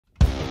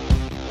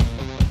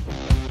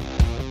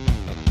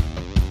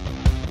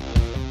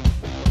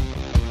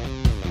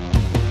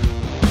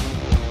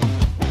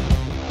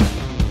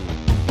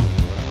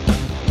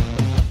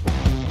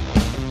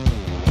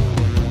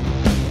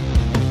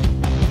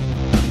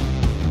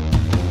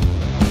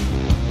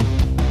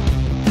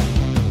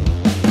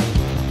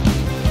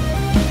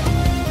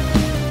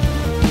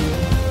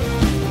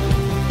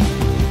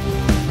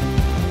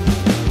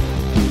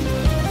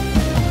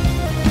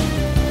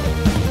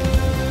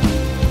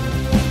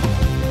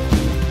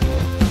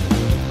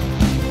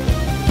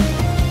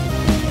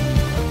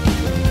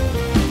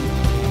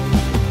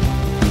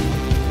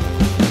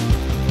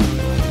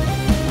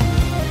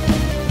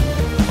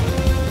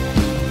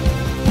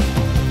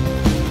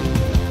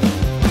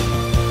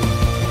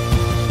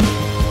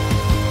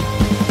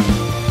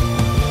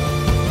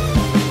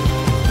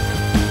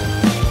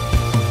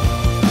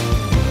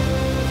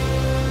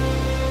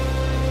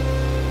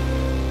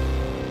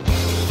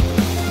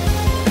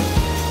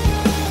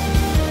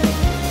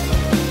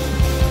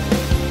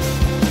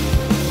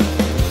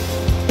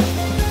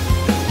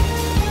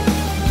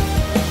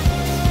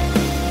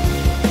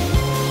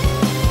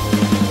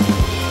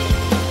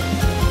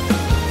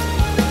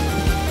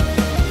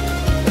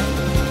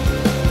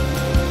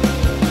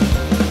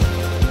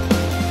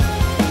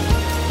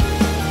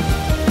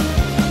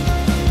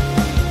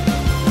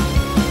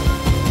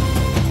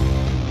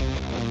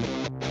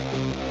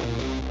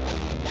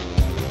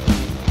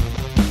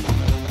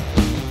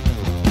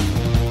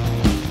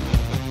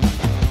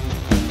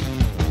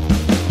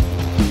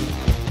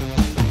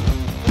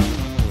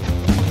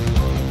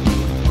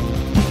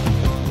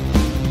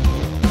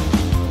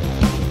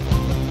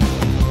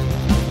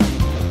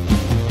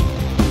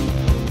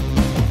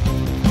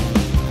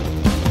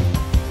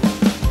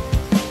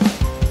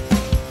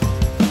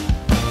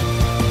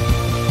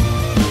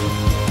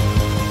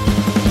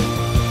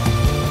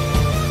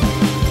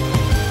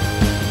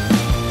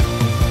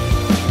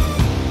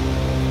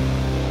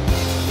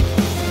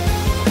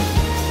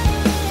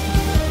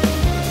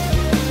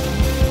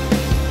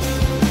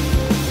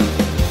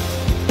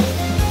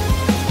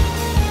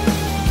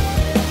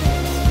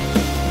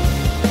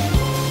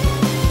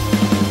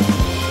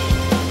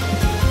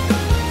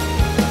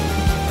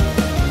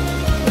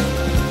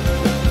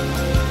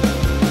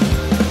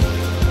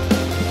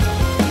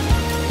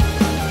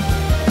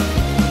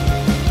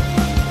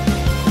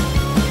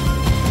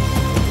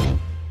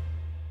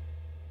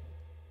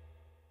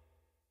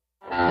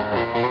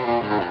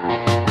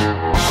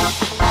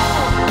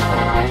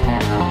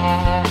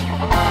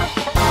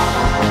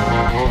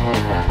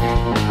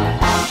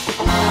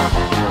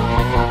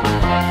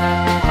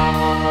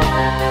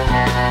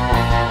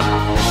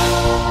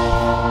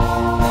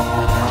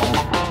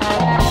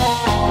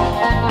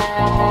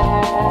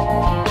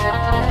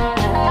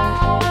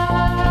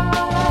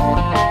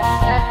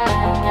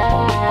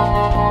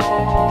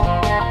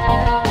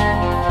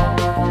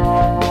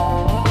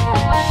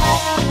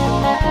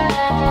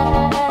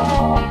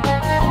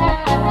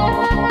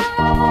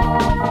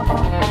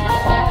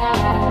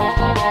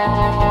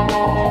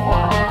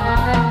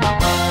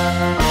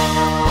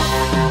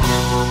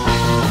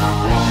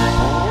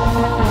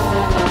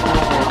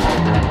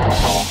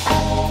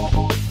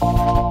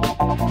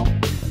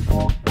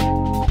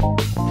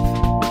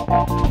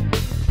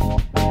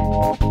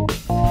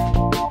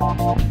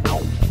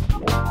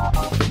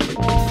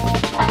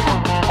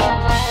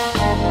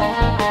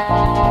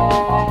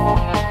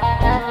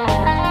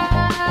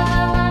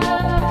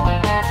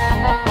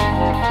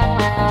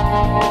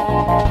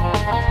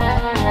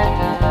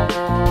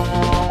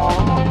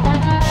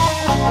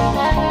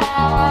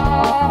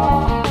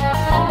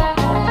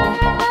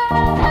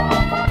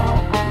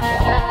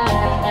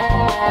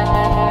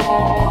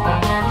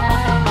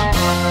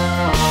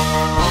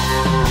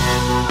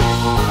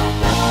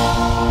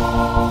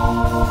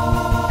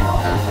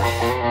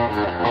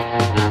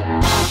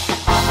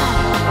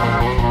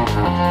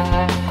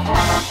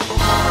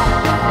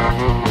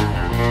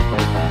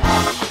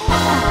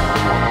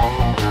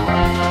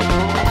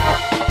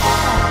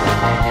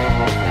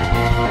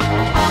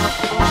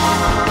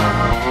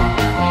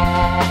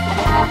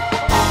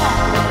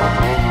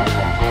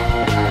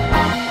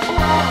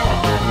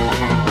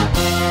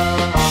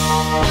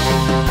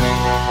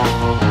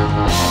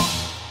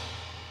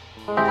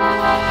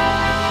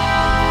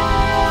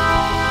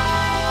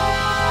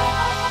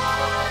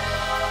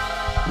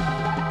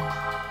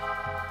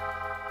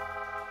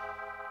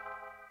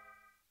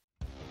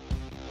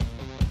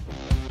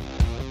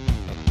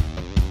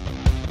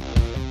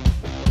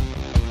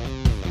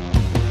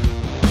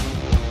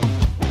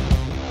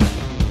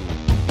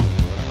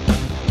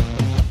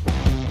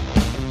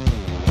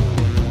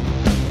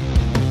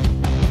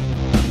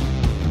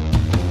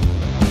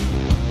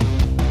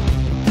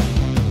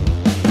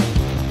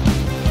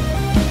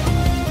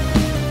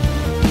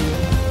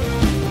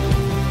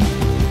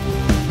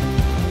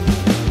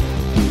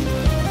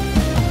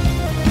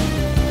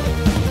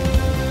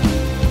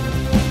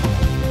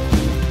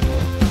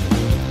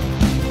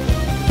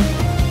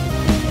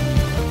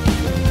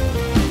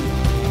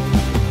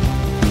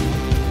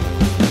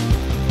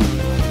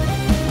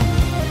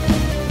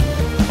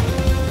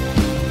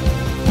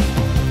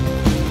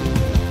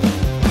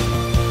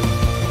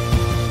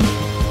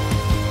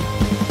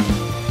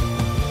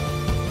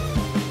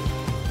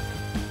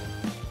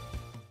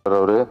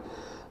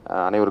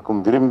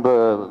அனைவருக்கும்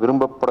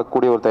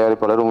விரும்பப்படக்கூடிய ஒரு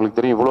தயாரிப்பாளர். உங்களுக்கு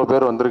தெரியும், இவ்வளோ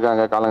பேர்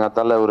வந்திருக்காங்க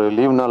காலங்காத்தால, ஒரு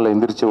லீவ் நாளில்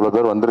எந்திரிச்சு இவ்வளோ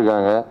பேர்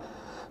வந்திருக்காங்க.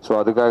 ஸோ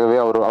அதுக்காகவே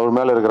அவர்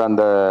மேலே இருக்கிற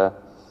அந்த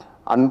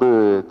அன்பு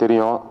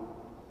தெரியும்,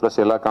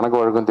 ப்ளஸ் எல்லா கணக்கு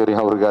வழக்கும்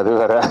தெரியும் அவருக்கு, அது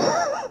வேற.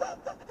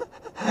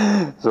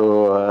 So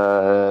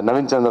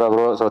Naveen Chandra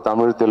bro, so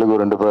Tamil Telugu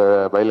 2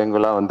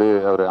 பைலிங்குவலாக வந்து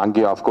அவர்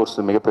அங்கேயும் ஆஃப்கோர்ஸ்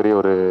மிகப்பெரிய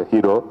ஒரு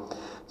ஹீரோ.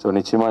 ஸோ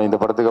நிச்சயமாக இந்த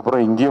படத்துக்கு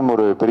அப்புறம் இங்கேயும்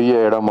ஒரு பெரிய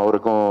இடம்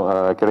அவருக்கும்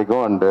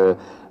கிடைக்கும். அண்டு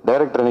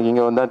டைரக்டர் எனக்கு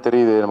இங்கே வந்தால்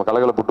தெரியுது, நம்ம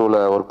கலகலப்புட்டூவில்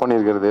ஒர்க்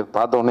பண்ணியிருக்கிறது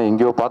பார்த்தோன்னே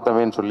எங்கேயோ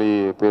பார்த்தவேன்னு சொல்லி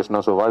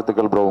பேசணும். ஸோ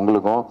வாழ்த்துக்கள் ப்ரோ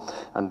உங்களுக்கும்,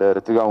 அண்டு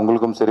ரித்திகா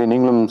உங்களுக்கும் சரி.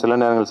 நீங்களும் சில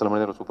நேரங்கள் சில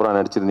மனிதர்கள் சூப்பராக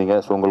நடிச்சிருந்தீங்க.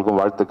 ஸோ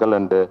உங்களுக்கும் வாழ்த்துக்கள்.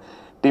 அண்டு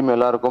டீம்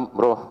எல்லாருக்கும்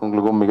ப்ரோ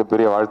உங்களுக்கும்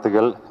மிகப்பெரிய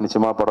வாழ்த்துக்கள்.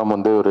 நிச்சயமாக படம்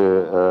வந்து ஒரு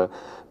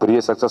பெரிய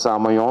சக்ஸஸாக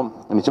அமையும்.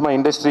 நிச்சயமாக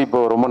இண்டஸ்ட்ரி இப்போ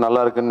ரொம்ப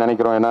நல்லா இருக்குன்னு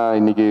நினைக்கிறோம். ஏன்னா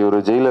இன்னைக்கு ஒரு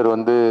ஜெயிலர்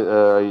வந்து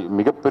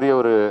மிகப்பெரிய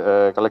ஒரு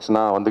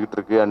கலெக்ஷனாக வந்துக்கிட்டு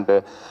இருக்கு. அண்டு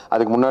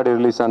அதுக்கு முன்னாடி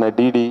ரிலீஸ் ஆன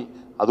டிடி,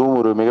 அதுவும்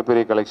ஒரு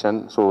மிகப்பெரிய கலெக்ஷன்.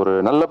 ஸோ ஒரு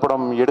நல்ல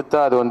படம்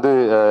எடுத்தால் அது வந்து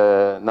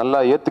நல்லா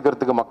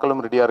ஏற்றுக்கிறதுக்கு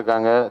மக்களும் ரெடியாக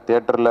இருக்காங்க,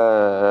 தியேட்டரில்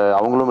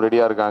அவங்களும்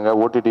ரெடியாக இருக்காங்க,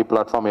 ஓடிடி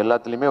பிளாட்ஃபார்ம்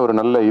எல்லாத்துலேயுமே ஒரு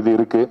நல்ல இது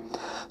இருக்குது.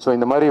 ஸோ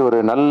இந்த மாதிரி ஒரு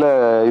நல்ல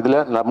இதில்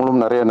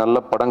நம்மளும் நிறைய நல்ல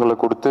படங்களை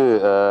கொடுத்து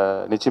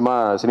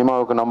நிச்சயமாக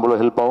சினிமாவுக்கு நம்மளும்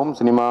ஹெல்ப் ஆகும்,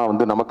 சினிமா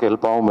வந்து நமக்கு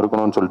ஹெல்ப் ஆகும்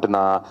இருக்கணும்னு சொல்லிட்டு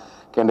நான்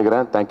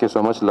கேட்டுக்கிறேன். Thank you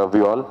so much, love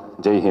you all,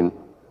 Jai Hind.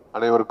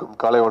 அனைவருக்கும்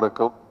காலை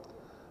வணக்கம்.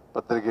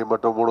 பத்திரிகை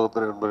மற்றும்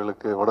ஊடகத்துறை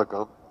நண்பர்களுக்கு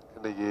வணக்கம்.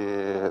 இன்றைக்கி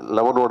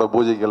 11ஓட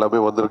பூஜைக்கு எல்லாமே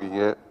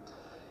வந்திருக்கீங்க.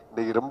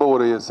 இன்றைக்கி ரொம்ப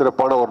ஒரு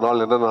சிறப்பான ஒரு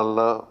நாள். என்ன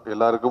நாள்னா,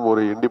 எல்லாருக்கும்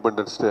ஒரு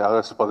இண்டிபெண்டன்ஸ் டே,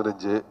 ஆகஸ்ட்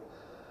 15.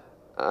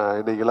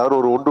 இன்றைக்கி எல்லோரும்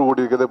ஒரு ஒன்று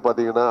கூடி இருக்கிறதே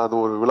பார்த்தீங்கன்னா அது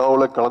ஒரு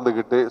விழாவில்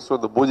கலந்துக்கிட்டு, ஸோ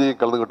இந்த பூஜையும்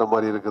கலந்துக்கிட்ட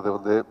மாதிரி இருக்குது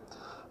வந்து.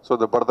 ஸோ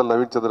இந்த படத்தில்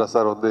நவீன் சந்திரா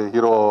சார் வந்து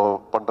ஹீரோ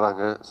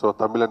பண்ணுறாங்க. ஸோ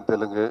தமிழ் அண்ட்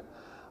தெலுங்கு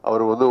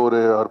அவர் வந்து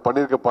அவர்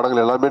பண்ணியிருக்க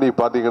படங்கள் எல்லாமே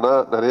நீங்கள் பார்த்தீங்கன்னா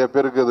நிறைய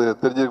பேருக்கு அது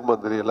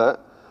தெரிஞ்சிருக்குமான்னு தெரியல.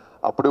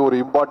 அப்படி ஒரு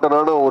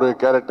இம்பார்ட்டண்டான ஒரு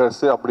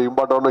கேரக்டர்ஸு, அப்படி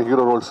இம்பார்ட்டண்டான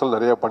ஹீரோ ரோல்ஸ்லாம்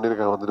நிறையா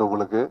பண்ணியிருக்காங்க வந்துட்டு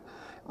உங்களுக்கு.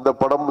 இந்த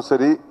படமும்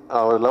சரி,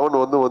 அவர் 11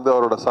 வந்து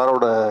அவரோட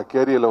சாரோட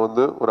கேரியரில்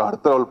வந்து ஒரு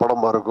அடுத்த லெவல்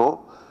படமாக இருக்கும்.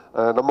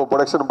 நம்ம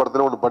ப்ரொடக்ஷன்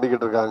படத்தில் ஒன்று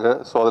பண்ணிக்கிட்டு இருக்காங்க.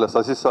 ஸோ அதில்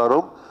சசி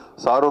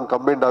சாரும்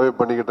கம்பைண்டாகவே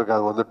பண்ணிக்கிட்டு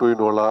இருக்காங்க வந்து 2 in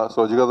 1.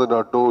 ஸோ ஜிகதனா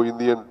 2,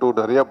 இந்தியன் 2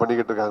 நிறையா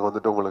பண்ணிக்கிட்டு இருக்காங்க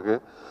வந்துட்டு உங்களுக்கு.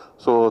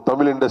 ஸோ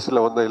தமிழ்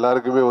இண்டஸ்ட்ரியில் வந்து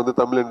எல்லாருக்குமே வந்து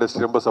தமிழ்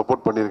இண்டஸ்ட்ரி ரொம்ப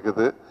சப்போர்ட்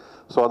பண்ணியிருக்குது.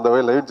 ஸோ அந்த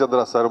வகையில் நவீன்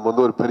சந்திரா சாரும்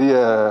வந்து ஒரு பெரிய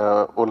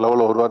ஒரு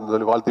லெவலில் வருவார்னு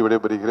சொல்லி வாழ்த்தி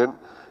விடைபெறுகிறேன்.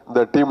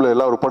 இந்த டீமில்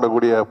எல்லாம் ஒர்க்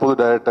பண்ணக்கூடிய புது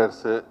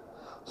directors,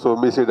 so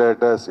music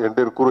directors,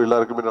 entire குரு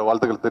எல்லாருக்குமே நான்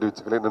வாழ்த்துக்கள்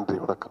தெரிவிச்சுக்கிறேன். நன்றி,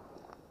 வணக்கம்.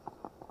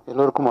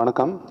 எல்லோருக்கும்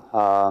வணக்கம்.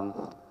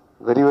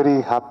 Very, very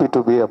happy to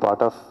be a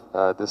part of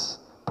this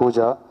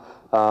puja.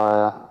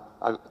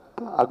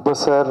 Akbar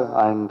sir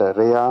and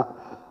Rhea,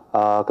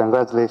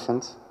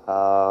 congratulations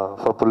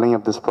for pulling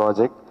up this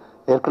project.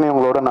 ஏற்கனவே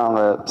உங்களோட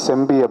நாங்கள்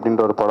செம்பி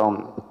அப்படின்ற ஒரு படம்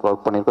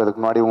ஒர்க் பண்ணியிருக்கோம்.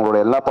 அதுக்கு முன்னாடி உங்களோட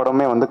எல்லா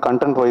படமே வந்து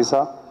கண்டென்ட்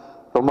வைஸாக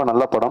ரொம்ப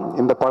நல்ல படம்.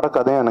 இந்த பட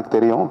கதையும் எனக்கு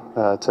தெரியும்.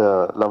 It's a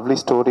lovely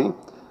story.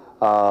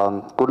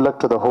 Good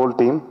luck to the whole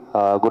team.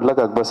 Good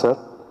luck Akbar sir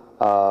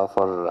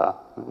for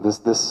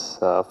this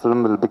film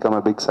will become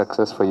a big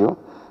success for you.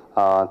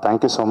 Thank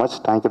you so much.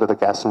 Thank you to the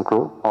cast and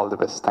crew. All the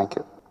best. Thank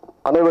you.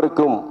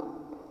 அனைவருக்கும்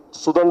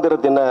சுதந்திர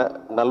தின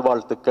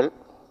நல்வாழ்த்துக்கள்.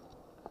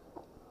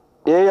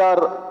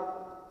 AR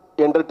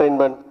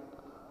entertainment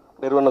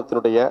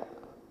நிறுவனத்தினுடைய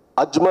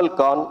அஜ்மல்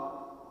கான்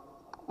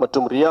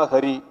மற்றும் ரியா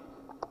ஹரி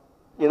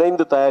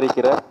இணைந்து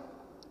தயாரிக்கிற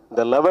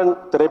இந்த 11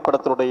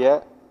 திரைப்படத்தினுடைய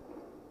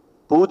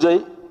பூஜை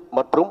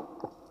மற்றும்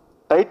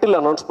டைட்டில்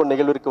அனௌன்ஸ்மெண்ட்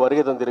நிகழ்விற்கு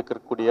வருகை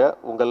தந்திருக்கக்கூடிய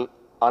உங்கள்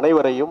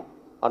அனைவரையும்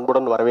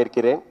அன்புடன்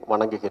வரவேற்கிறேன்,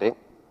 வணங்குகிறேன்.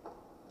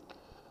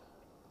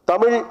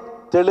 தமிழ்,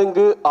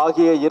 தெலுங்கு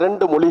ஆகிய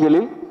 2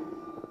 மொழிகளில்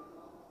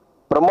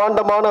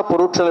பிரம்மாண்டமான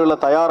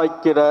பொருட்செலவில்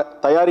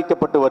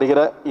தயாரிக்கப்பட்டு வருகிற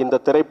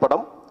இந்த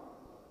திரைப்படம்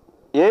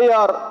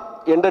ஏஆர்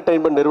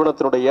என்டர்டெயின்மெண்ட்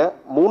நிறுவனத்தினுடைய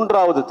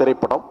 3வது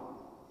திரைப்படம்.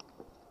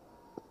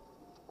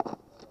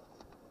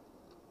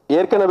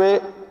 ஏற்கனவே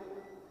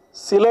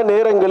சில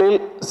நேரங்களில்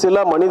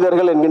சில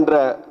மனிதர்கள் என்கின்ற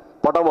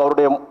படம்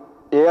அவருடைய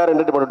ஏஆர்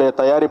என்டர்டெயின்மெண்ட்டுடைய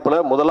தயாரிப்பில்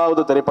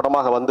 1வது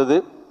திரைப்படமாக வந்தது.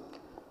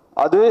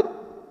 அது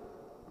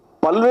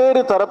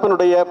பல்வேறு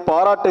தரப்பினுடைய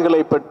பாராட்டுகளை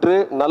பெற்று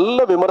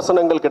நல்ல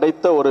விமர்சனங்கள்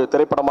கிடைத்த ஒரு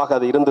திரைப்படமாக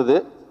அது இருந்தது.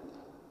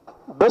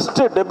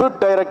 பெஸ்ட் டெபியூட்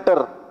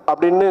டைரக்டர்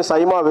அப்படின்னு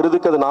சைமா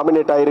விருதுக்கு அது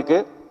நாமினேட் ஆயிருக்கு.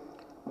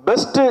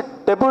 பெஸ்ட்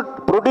டெபியூட்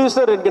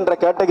ப்ரொடியூசர் என்கின்ற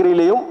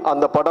கேட்டகரியிலையும்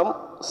அந்த படம்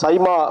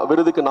சைமா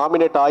விருதுக்கு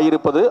நாமினேட்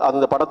ஆகியிருப்பது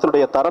அந்த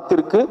படத்தினுடைய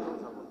தரத்திற்கு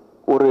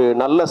ஒரு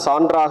நல்ல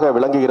சான்றாக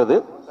விளங்குகிறது.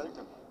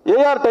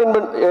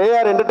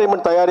 ஏஆர்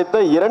என்டர்டெயின்மெண்ட் தயாரித்த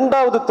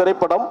 2வது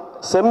திரைப்படம்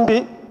செம்பி,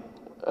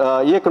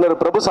 இயக்குனர்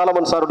பிரபு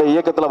சாலமன் சாருடைய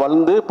இயக்கத்தில்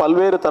வந்து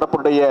பல்வேறு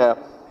தரப்புடைய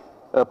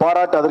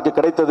பாராட்டு அதற்கு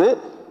கிடைத்தது.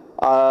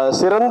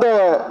 சிறந்த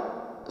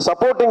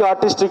supporting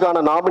ஆர்டிஸ்டுக்கான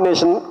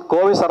nomination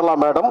Kovai Sarala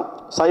madam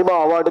SIMA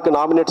அவார்டுக்கு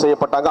nominate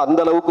செய்யப்பட்டாங்க. அந்த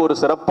அளவுக்கு ஒரு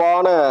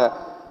சிறப்பான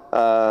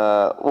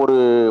ஒரு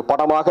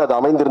படமாக அது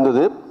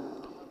அமைந்திருந்தது.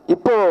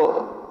 இப்போ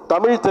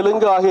தமிழ்,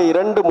 தெலுங்கு ஆகிய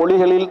 2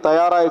 மொழிகளில்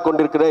தயாராகி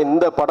கொண்டிருக்கிற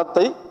இந்த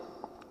படத்தை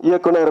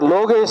இயக்குனர்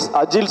லோகேஷ்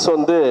அஜில்ஸ்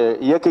வந்து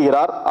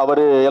இயக்குகிறார்.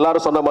 அவர்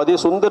எல்லாரும் சொன்ன மாதிரி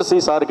சுந்தர் சி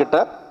சார் கிட்ட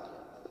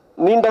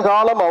நீண்ட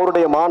காலம்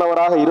அவருடைய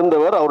மாணவராக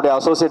இருந்தவர், அவருடைய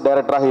அசோசியேட்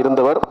டைரக்டராக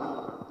இருந்தவர்.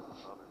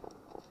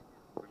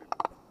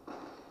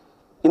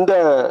 இந்த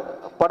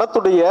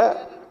படத்துடைய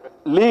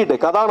லீடு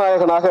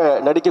கதாநாயகனாக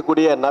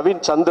நடிக்கக்கூடிய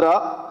நவீன் சந்திரா,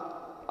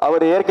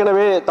 அவர்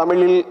ஏற்கனவே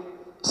தமிழில்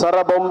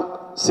சரபம்,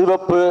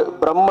 சிவப்பு,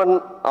 பிரம்மன்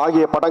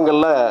ஆகிய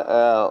படங்கள்ல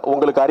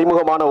உங்களுக்கு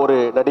அறிமுகமான ஒரு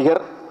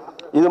நடிகர்.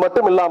 இது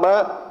மட்டும் இல்லாம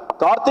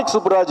கார்த்திக்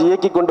சுப்புராஜ்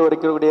இயக்கி கொண்டு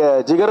வரக்கூடிய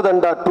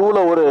ஜிகர்தண்டா 2ல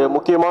ஒரு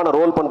முக்கியமான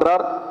ரோல்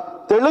பண்றார்.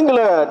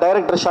 தெலுங்குல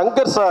டைரக்டர்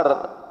சங்கர் சார்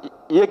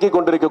இயக்கி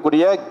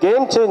கொண்டிருக்கக்கூடிய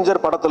கேம்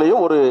சேஞ்சர்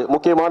படத்திலையும் ஒரு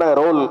முக்கியமான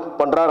ரோல்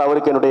பண்றார்.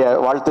 அவருக்கு என்னுடைய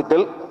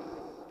வாழ்த்துக்கள்.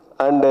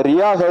 அண்ட்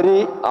ரியா ஹரி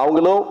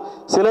அவங்களும்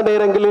சில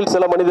நேரங்களில்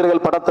சில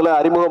மனிதர்கள் படத்தில்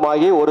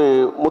அறிமுகமாகி ஒரு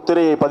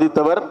முத்திரையை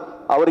பதித்தவர்.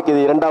 அவருக்கு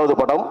இது 2வது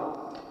படம்.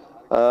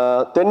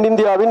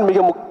 தென்னிந்தியாவின் மிக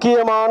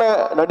முக்கியமான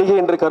நடிகை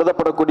என்று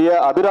கருதப்படக்கூடிய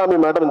அபிராமி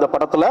மேடம் இந்த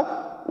படத்தில்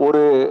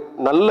ஒரு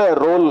நல்ல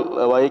ரோல்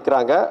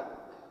வகிக்கிறாங்க.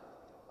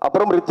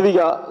 அப்புறம்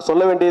ரித்விகா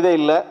சொல்ல வேண்டியதே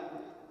இல்லை.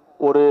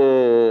 ஒரு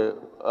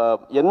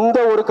எந்த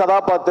ஒரு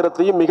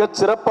கதாபாத்திரத்தையும் மிகச்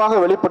சிறப்பாக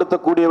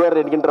வெளிப்படுத்தக்கூடியவர்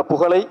என்கின்ற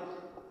புகழை,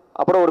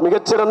 அப்புறம் ஒரு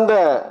மிகச்சிறந்த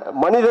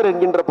மனிதர்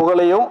என்கின்ற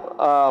புகழையும்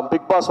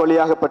பிக் பாஸ்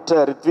வழியாக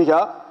பெற்ற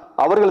ரித்விகா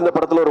அவர்கள் இந்த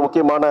படத்தில் ஒரு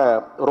முக்கியமான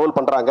ரோல்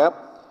பண்றாங்க.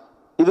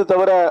 இது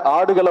தவிர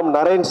ஆடுகளம்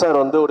நரேன்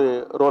சார் வந்து ஒரு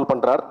ரோல்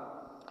பண்றார்.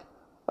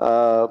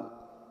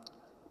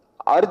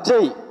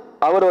 அர்ஜய்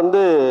அவர்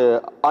வந்து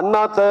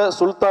அண்ணாத்த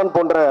சுல்தான்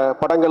போன்ற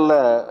படங்கள்ல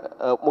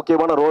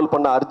முக்கியமான ரோல்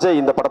பண்ண அர்ஜய்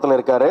இந்த படத்தில்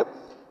இருக்காரு.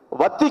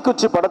 வத்தி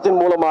குச்சி படத்தின்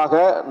மூலமாக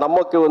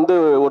நமக்கு வந்து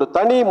ஒரு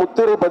தனி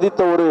முத்திரை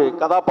பதித்த ஒரு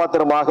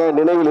கதாபாத்திரமாக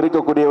நினைவில்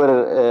இருக்கக்கூடியவர்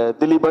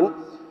திலீபன்.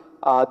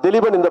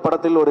 திலீபன் இந்த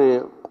படத்தில் ஒரு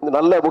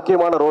நல்ல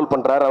முக்கியமான ரோல்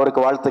பண்றார்.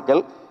 அவருக்கு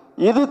வாழ்த்துக்கள்.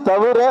 இது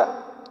தவிர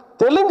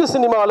தெலுங்கு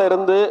சினிமாவில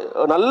இருந்து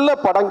நல்ல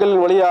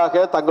படங்களின்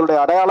வழியாக தங்களுடைய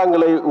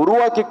அடையாளங்களை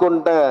உருவாக்கி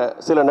கொண்ட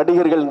சில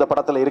நடிகர்கள் இந்த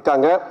படத்தில்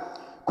இருக்காங்க.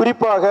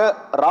 குறிப்பாக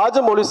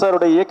ராஜமௌலி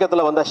சாருடைய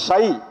இயக்கத்தில் வந்த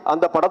ஷை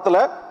அந்த படத்துல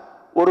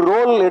ஒரு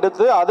ரோல்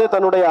எடுத்து அதை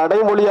தன்னுடைய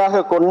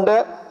அடைமொழியாக கொண்ட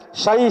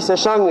ஷை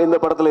செஷாங் இந்த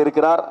படத்தில்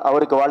இருக்கிறார்.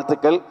 அவருக்கு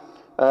வாழ்த்துக்கள்.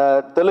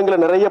 தெலுங்குல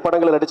நிறைய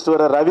படங்களை நடிச்சுட்டு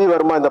வர ரவி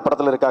வர்மா இந்த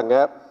படத்தில் இருக்காங்க.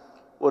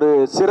 ஒரு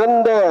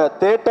சிறந்த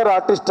தியேட்டர்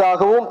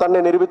ஆர்டிஸ்டாகவும்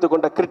தன்னை நிரூபித்துக்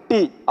கொண்ட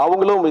கிருட்டி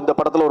அவங்களும் இந்த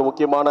படத்தில் ஒரு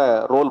முக்கியமான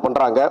ரோல்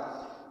பண்றாங்க.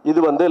 இது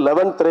வந்து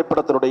 11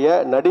 திரைப்படத்தினுடைய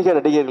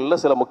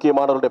நடிகர்களில் சில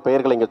முக்கியமானவருடைய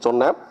பெயர்களை இங்கே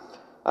சொன்னேன்.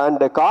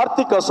 அண்ட்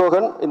கார்த்திக்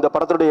அசோகன் இந்த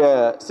படத்துடைய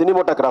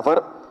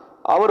சினிமோட்டோகிராஃபர்.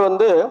 அவர்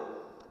வந்து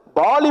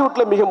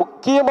பாலிவுட்ல மிக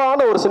முக்கியமான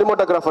ஒரு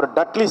சினிமோட்டோகிராஃபர்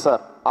டட்லி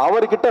சார்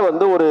அவர்கிட்ட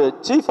வந்து ஒரு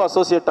சீஃப்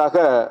அசோசியேட்டாக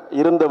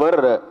இருந்தவர்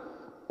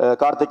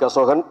கார்த்திக்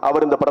அசோகன்.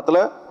 அவர் இந்த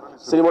படத்தில்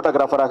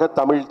சினிமோட்டோகிராஃபராக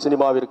தமிழ்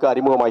சினிமாவிற்கு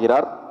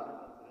அறிமுகமாகிறார்.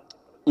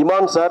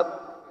 இமான் சார்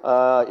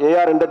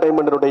ஏஆர்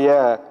என்டர்டைன்மெண்டினுடைய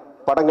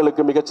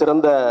படங்களுக்கு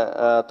மிகச்சிறந்த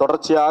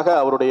தொடர்ச்சியாக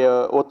அவருடைய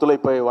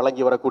ஒத்துழைப்பை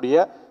வழங்கி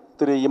வரக்கூடிய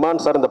திரு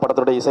இமான் சார் இந்த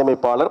படத்துடைய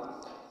இசையமைப்பாளர்.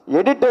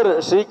 எடிட்டர்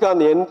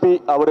ஸ்ரீகாந்த் என்பி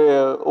அவர்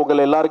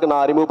உங்கள் எல்லாருக்கும்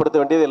நான் அறிமுகப்படுத்த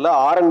வேண்டியது இல்லை.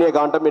 ஆரண்ய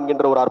காண்டம்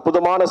என்கின்ற ஒரு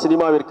அற்புதமான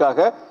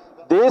சினிமாவிற்காக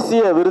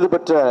தேசிய விருது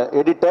பெற்ற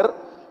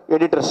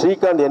எடிட்டர்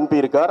ஸ்ரீகாந்த் என்பி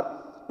இருக்கார்.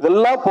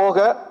 இதெல்லாம் போக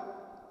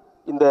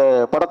இந்த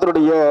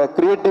படத்தினுடைய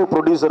கிரியேட்டிவ்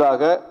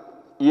ப்ரொடியூசராக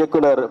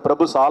இயக்குனர்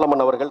பிரபு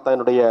சாலமன் அவர்கள்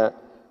தன்னுடைய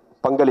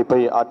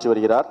பங்களிப்பை ஆற்றி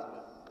வருகிறார்.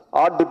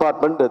 ஆர்ட்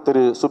டிபார்ட்மெண்ட்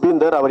திரு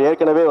சுபீந்தர் அவர்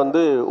ஏற்கனவே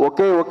வந்து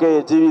ஒகே ஒகே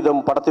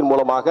ஜீவிதம் படத்தின்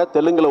மூலமாக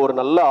தெலுங்குல ஒரு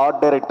நல்ல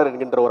ஆர்ட் டைரக்டர்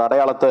என்கின்ற ஒரு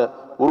அடையாளத்தை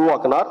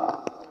உருவாக்கினார்.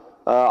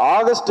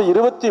 ஆகஸ்ட்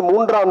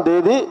 23ஆம்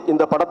தேதி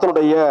இந்த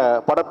படத்தினுடைய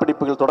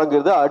படப்பிடிப்புகள்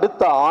தொடங்குகிறது.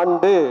 அடுத்த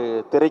ஆண்டு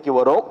திரைக்கு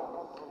வரும்.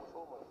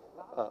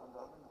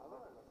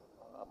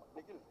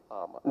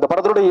 இந்த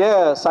படத்தினுடைய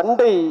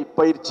சண்டை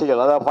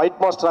பயிற்சிகள் அதாவது ஃபைட்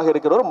மாஸ்டராக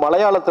இருக்கிறவர்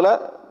மலையாளத்தில்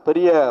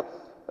பெரிய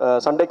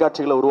சண்டை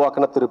காட்சிகளை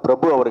உருவாக்கின திரு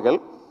பிரபு அவர்கள்.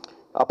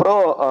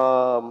 அப்புறம்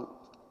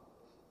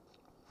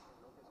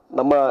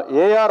நம்ம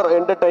ஏஆர்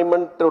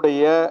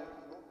என்டர்டைன்மெண்ட்டுடைய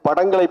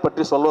படங்களை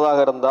பற்றி சொல்வதாக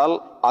இருந்தால்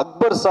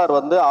அக்பர் சார்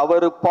வந்து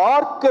அவர்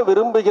பார்க்க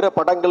விரும்புகிற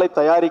படங்களை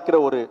தயாரிக்கிற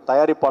ஒரு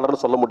தயாரிப்பாளர்னு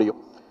சொல்ல முடியும்.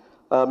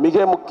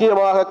 மிக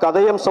முக்கியமாக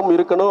கதையம்சம்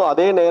இருக்கணும்,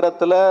 அதே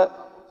நேரத்தில்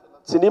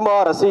சினிமா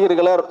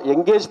ரசிகர்களை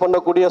என்கேஜ்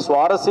பண்ணக்கூடிய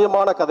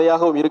சுவாரஸ்யமான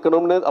கதையாகவும்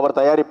இருக்கணும்னு அவர்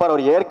தயாரிப்பார்.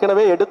 அவர்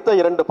ஏற்கனவே எடுத்த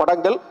 2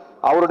 படங்கள்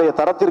அவருடைய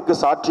தரத்திற்கு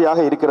சாட்சியாக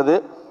இருக்கிறது.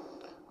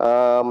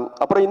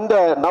 அப்புறம் இந்த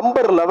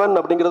நம்பர் 11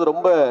 அப்படிங்கிறது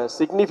ரொம்ப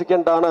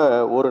சிக்னிஃபிகண்டான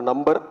ஒரு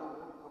நம்பர்.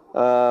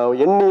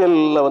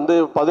 எண்ணியலில் வந்து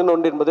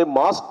 11 என்பது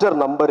மாஸ்டர்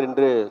நம்பர்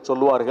என்று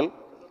சொல்லுவார்கள்.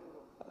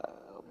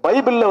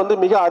 பைபிளில் வந்து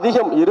மிக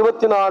அதிகம்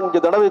 24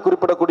 தடவை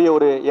குறிப்பிடக்கூடிய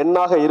ஒரு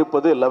எண்ணாக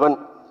இருப்பது 11.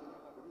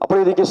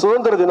 அப்புறம் இன்னைக்கு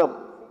சுதந்திர தினம்.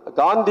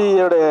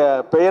 காந்தியுடைய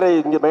பெயரை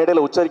இங்கே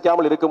மேடையில்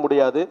உச்சரிக்காமல் இருக்க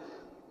முடியாது.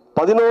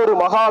 11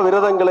 மகா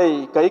விரதங்களை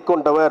கை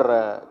கொண்டவர்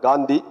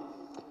காந்தி.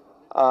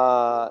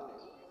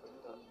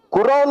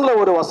 குரான்ல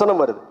ஒரு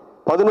வசனம் வருது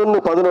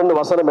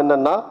 11:11 வசனம்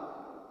என்னன்னா,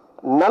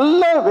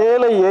 நல்ல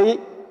வேலையை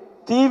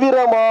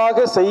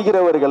தீவிரமாக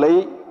செய்கிறவர்களை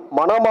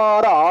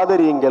மனமாற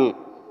ஆதரியுங்கள்,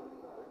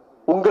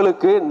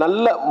 உங்களுக்கு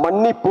நல்ல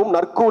மன்னிப்பும்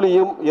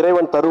நற்கூலியும்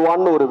இறைவன்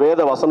தருவான்னு ஒரு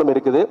வேத வசனம்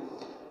இருக்குது.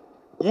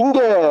 இங்க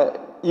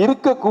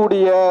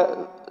இருக்கக்கூடிய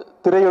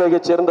திரையுலகை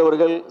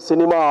சேர்ந்தவர்கள்,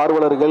 சினிமா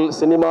ஆர்வலர்கள்,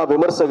 சினிமா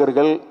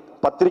விமர்சகர்கள்,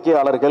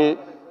 பத்திரிகையாளர்கள்,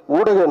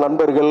 ஊடக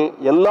நண்பர்கள்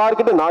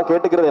எல்லார்கிட்ட நான்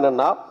கேட்டுக்கிறது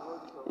என்னன்னா,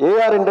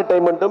 ஏஆர்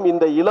என்டர்டைன்மெண்ட்டும்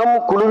இந்த இளம்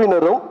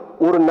குழுவினரும்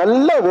ஒரு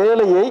நல்ல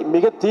வேலையை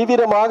மிக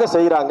தீவிரமாக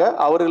செய்கிறாங்க.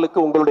 அவர்களுக்கு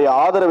உங்களுடைய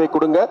ஆதரவை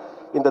கொடுங்க.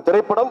 இந்த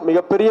திரைப்படம்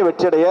மிகப்பெரிய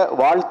வெற்றியடைய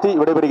வாழ்த்தி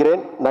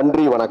விடைபெறுகிறேன்.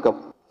 நன்றி, வணக்கம்.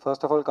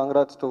 First of all,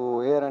 congrats to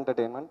AR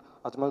Entertainment,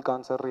 Ajmal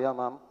Khan sir, Riya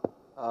ma'am,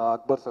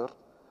 Akbar sir.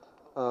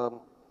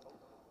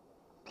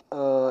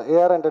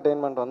 AR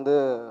Entertainment வந்து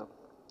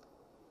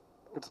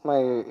இட்ஸ் மை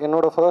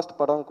என்னோட ஃபர்ஸ்ட்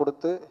படம்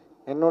கொடுத்து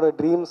என்னோட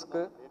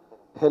ட்ரீம்ஸ்க்கு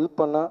ஹெல்ப்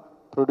பண்ண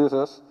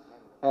ப்ரொடியூசர்ஸ்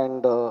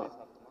அண்ட்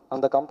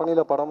அந்த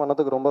கம்பெனியில் படம்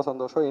பண்ணதுக்கு ரொம்ப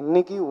சந்தோஷம்.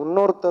 இன்றைக்கி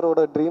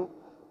இன்னொருத்தரோட ட்ரீம்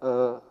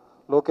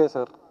லோகேஷ்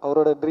சார்,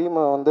 அவரோட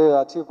ட்ரீமை வந்து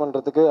அச்சீவ்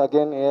பண்ணுறதுக்கு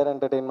அகெயின் AR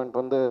Entertainment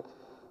வந்து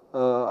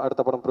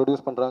அடுத்த படம்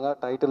ப்ரொடியூஸ் பண்ணுறாங்க,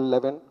 title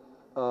 11.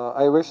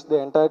 I wish the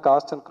entire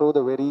cast and crew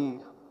the very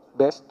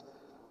best,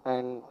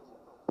 and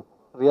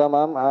Riya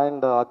ma'am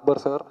and Akbar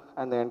sir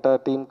and the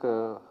entire team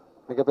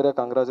மிகப்பெரிய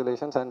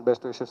congratulations and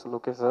best wishes to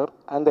Lokesh sir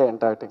and the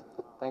entire team.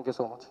 Thank you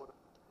so much.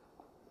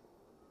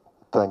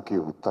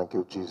 Thank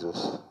you Jesus.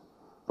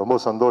 ரொம்ப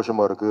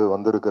சந்தோஷமா இருக்கு.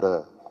 வந்திருக்கிற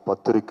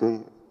பத்திரிகை,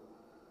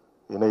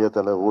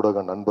 இணையதள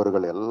ஊடக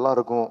நண்பர்கள்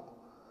எல்லாருக்கும்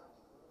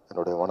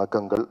என்னுடைய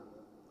வணக்கங்கள்.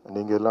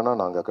 நீங்க இல்லைன்னா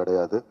நாங்கள்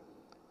கிடையாது.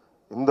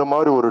 இந்த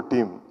மாதிரி ஒரு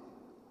டீம்,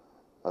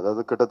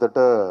 அதாவது கிட்டத்தட்ட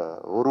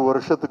ஒரு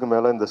வருஷத்துக்கு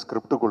மேலே இந்த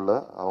ஸ்கிரிப்டுக்குள்ளே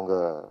அவங்க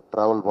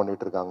ட்ராவல்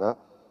பண்ணிட்டு இருக்காங்க.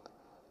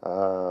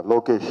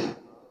 லோகேஷ்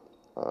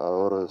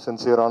ஒரு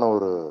சின்சியரான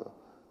ஒரு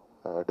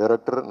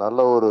டைரக்டர், நல்ல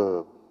ஒரு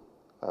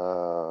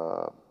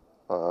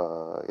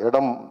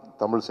இடம்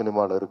தமிழ்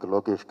சினிமாவில் இருக்குது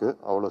லோகேஷ்க்கு.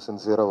 அவ்வளோ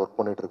சின்சியராக ஒர்க்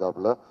பண்ணிட்டு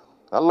இருக்காப்புல.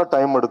 நல்ல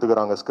டைம்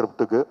எடுத்துக்கிறாங்க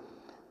ஸ்கிரிப்டுக்கு.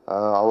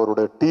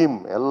 அவருடைய டீம்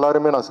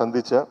எல்லாருமே நான்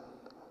சந்தித்தேன்.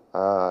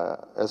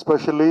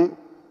 எஸ்பெஷலி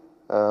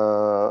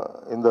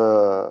இந்த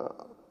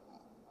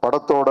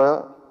படத்தோட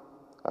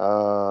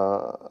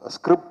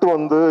ஸ்கிரிப்ட்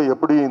வந்து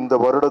எப்படி இந்த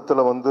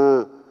வருடத்தில் வந்து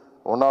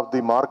ஒன் ஆஃப்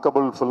தி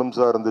மார்க்கபிள்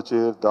ஃபிலிம்ஸாக இருந்துச்சு.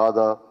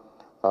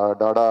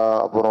 டாடா,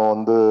 அப்புறம்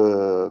வந்து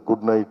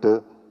குட் நைட்டு,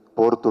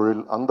 போர்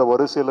தொழில், அந்த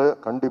வரிசையில்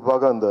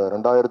கண்டிப்பாக அந்த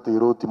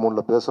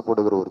 2023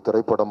 பேசப்படுகிற ஒரு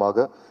திரைப்படமாக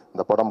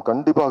இந்த படம்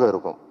கண்டிப்பாக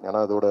இருக்கும்.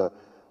 ஏன்னா அதோட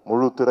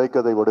முழு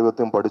திரைக்கதை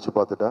வடிவத்தையும் படித்து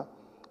பார்த்துட்டேன்.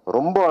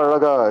 ரொம்ப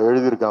அழகாக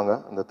எழுதியிருக்காங்க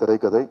இந்த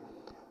திரைக்கதை.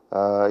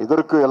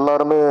 இதற்கு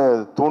எல்லாருமே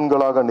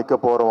தூண்களாக நிற்க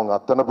போகிறவங்க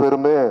அத்தனை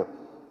பேருமே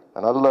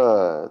நல்ல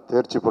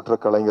தேர்ச்சி பெற்ற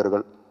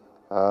கலைஞர்கள்.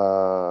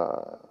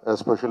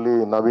 எஸ்பெஷலி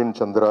நவீன்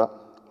சந்திரா,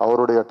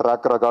 அவருடைய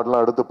ட்ராக்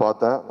ரெக்கார்ட்லாம் எடுத்து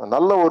பார்த்தேன்.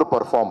 நல்ல ஒரு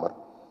பர்ஃபார்மர்.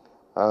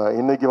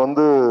 இன்னைக்கு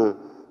வந்து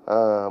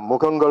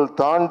முகங்கள்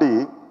தாண்டி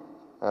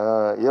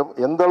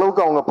எந்த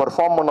அளவுக்கு அவங்க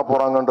பர்ஃபார்ம் பண்ண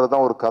போகிறாங்கன்றது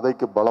தான் ஒரு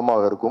கதைக்கு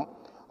பலமாக இருக்கும்.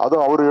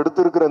 அதுவும் அவர்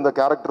எடுத்திருக்கிற இந்த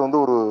கேரக்டர் வந்து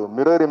ஒரு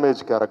மிரர்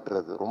இமேஜ் கேரக்டர்.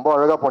 அது ரொம்ப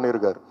அழகாக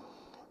பண்ணியிருக்காரு.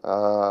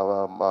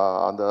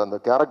 அந்த அந்த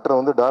கேரக்டரை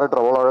வந்து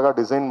டைரக்டர் அவ்வளோ அழகாக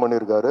டிசைன்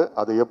பண்ணியிருக்காரு.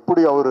 அதை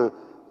எப்படி அவர்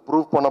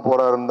ப்ரூவ் பண்ண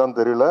போகிறாருன்னு தான்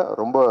தெரியல.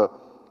 ரொம்ப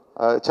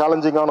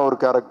சேலஞ்சிங்கான ஒரு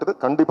கேரக்டர்.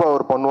 கண்டிப்பாக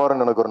அவர்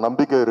பண்ணுவாருன்னு எனக்கு ஒரு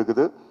நம்பிக்கை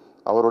இருக்குது.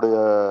 அவருடைய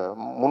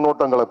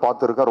முன்னோட்டங்களை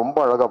பார்த்துருக்கேன். ரொம்ப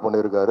அழகாக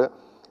பண்ணியிருக்காரு.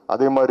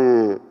 அதே மாதிரி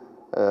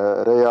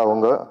ரேயா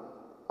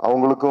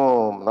அவங்களுக்கும்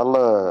நல்ல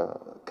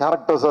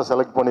கேரக்டர்ஸாக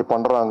செலக்ட் பண்ணி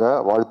பண்ணுறாங்க.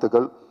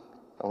 வாழ்த்துக்கள்.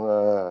 அவங்க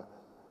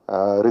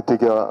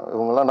ரித்திகா,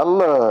 இவங்கெல்லாம்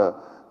நல்ல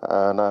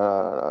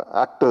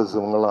ஆக்டர்ஸ்.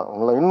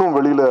 இவங்கெல்லாம் இன்னும்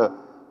வெளியில்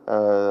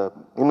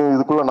இன்னும்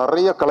இதுக்குள்ளே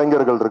நிறைய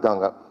கலைஞர்கள்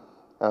இருக்காங்க.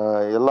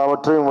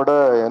 எல்லாவற்றையும் விட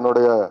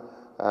என்னுடைய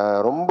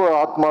ரொம்ப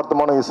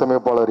ஆத்மார்த்தமான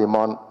இசையமைப்பாளர்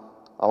இமான்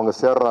அவங்க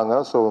சேர்றாங்க.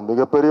 ஸோ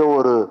மிகப்பெரிய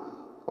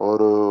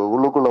ஒரு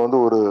உள்ளுக்குள்ளே வந்து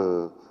ஒரு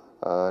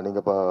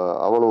நீங்கள்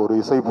அவ்வளோ ஒரு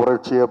இசை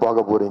புரட்சியே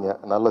பார்க்க போகிறீங்க.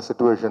 நல்ல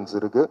சிச்சுவேஷன்ஸ்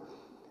இருக்குது.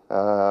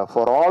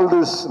 For all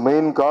this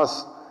main cos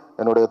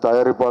என்னுடைய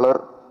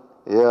தயாரிப்பாளர்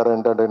AR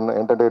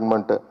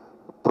entertainment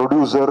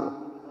producer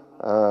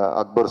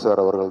Akbar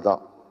sir அவர்கள்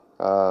தான்.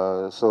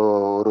 ஸோ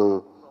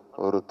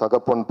ஒரு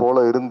தகப்பன்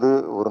போல இருந்து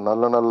ஒரு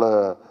நல்ல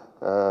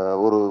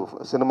ஒரு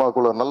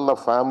சினிமாக்குள்ள நல்ல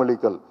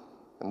ஃபேமிலிகள்,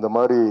 இந்த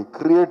மாதிரி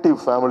கிரியேட்டிவ்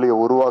ஃபேமிலியை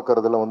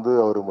உருவாக்குறதுல வந்து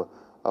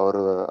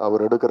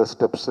அவர் எடுக்கிற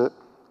ஸ்டெப்ஸு.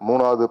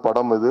 3வது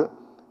படம் இது.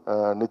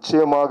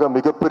 நிச்சயமாக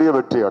மிகப்பெரிய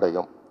வெற்றி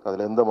அடையும்.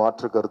 அதில் எந்த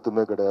மாற்று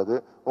கருத்துமே கிடையாது.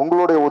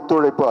 உங்களுடைய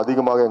ஒத்துழைப்பு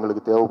அதிகமாக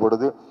எங்களுக்கு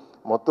தேவைப்படுது.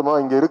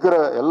 மொத்தமாக இங்கே இருக்கிற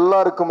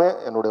எல்லாருக்குமே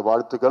என்னுடைய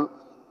வாழ்த்துக்கள்.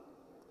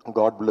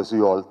 God bless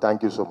you all.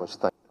 Thank you so much.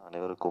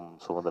 அனைவருக்கும்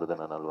சுதந்திர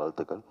தின நாள்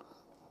வாழ்த்துக்கள்.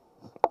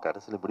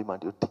 கடைசியில் இப்படி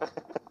மாட்டி விட்டேன்.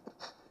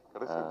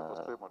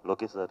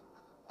 Lokesh sir,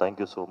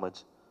 thank you so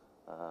much.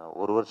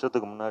 ஒரு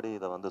வருஷத்துக்கு முன்னாடி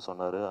இதை வந்து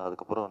சொன்னார்.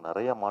 அதுக்கப்புறம்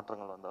நிறைய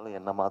மாற்றங்கள் வந்தாலும்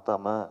என்னை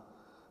மாற்றாமல்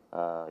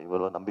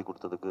இவ்வளோ நம்பி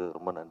கொடுத்ததுக்கு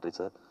ரொம்ப நன்றி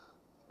சார்.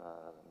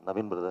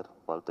 நவீன் பிரதர்,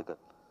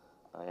 வாழ்த்துக்கள்.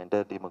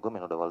 என்டையர் டீமுக்கும்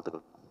என்னோட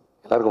வாழ்த்துக்கள்.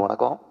 எல்லாருக்கும்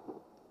வணக்கம்.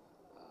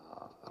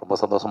 ரொம்ப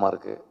சந்தோஷமாக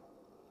இருக்குது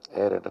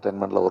AR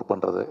என்டர்டெயின்மெண்ட்டில் ஒர்க்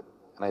பண்ணுறது.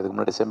 ஏன்னா இதுக்கு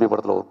முன்னாடி செம்பி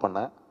படத்தில் ஒர்க்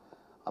பண்ணேன்.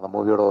 அந்த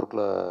மூவியோட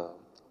ஒர்க்கில்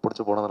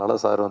பிடிச்சி போனதுனால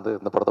சார் வந்து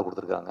இந்த படத்தை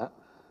கொடுத்துருக்காங்க.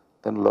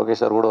 தென்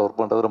லோகேஷ் சார் கூட ஒர்க்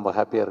பண்ணுறது ரொம்ப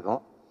ஹாப்பியாக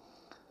இருக்கும்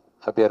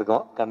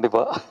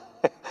கண்டிப்பாக.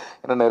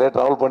 ஏன்னா நிறைய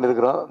ட்ராவல்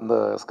பண்ணியிருக்கிறோம் இந்த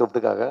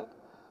ஸ்கிரிப்டுக்காக.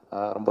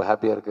 ரொம்ப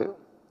ஹாப்பியாக இருக்குது.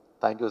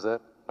 Thank you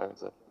sir.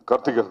 Naveen sir.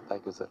 கார்த்திகர்,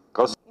 thank you sir.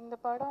 இந்த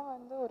படம்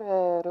வந்து ஒரு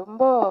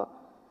ரொம்ப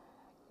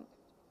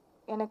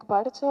எனக்கு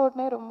படித்த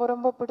உடனே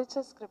ரொம்ப பிடிச்ச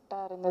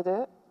ஸ்கிரிப்டாக இருந்தது.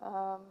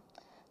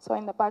 ஸோ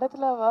இந்த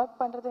படத்தில் ஒர்க்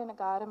பண்ணுறது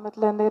எனக்கு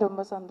ஆரம்பத்துலேருந்தே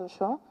ரொம்ப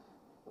சந்தோஷம்.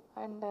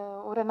 அண்டு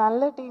ஒரு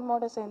நல்ல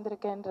டீமோடு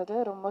சேர்ந்துருக்கேன்றது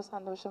ரொம்ப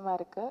சந்தோஷமாக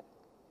இருக்குது.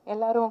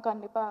 எல்லோரும்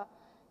கண்டிப்பாக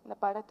இந்த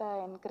படத்தை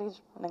என்கரேஜ்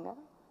பண்ணுங்கள்.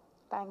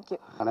 தேங்க்யூ.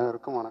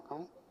 அனைவருக்கும்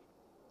வணக்கம்.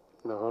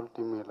 இந்த ஹோல்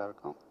டீம்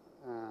எல்லாருக்கும்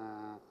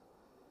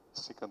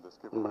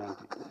ரொம்ப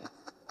நன்றி.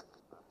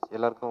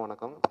 எல்லாருக்கும்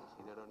வணக்கம்.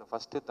 இதோட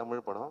ஃபஸ்ட்டு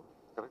தமிழ் படம்.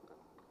 கரெக்ட்.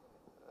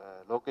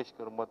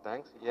 லோகேஷ்க்கு ரொம்ப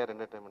தேங்க்ஸ். ஏஆர்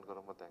என்டர்டைன்மெண்ட்க்கு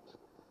ரொம்ப தேங்க்ஸ்.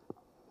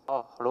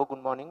 Hello,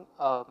 good morning.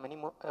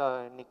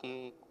 இன்னைக்கு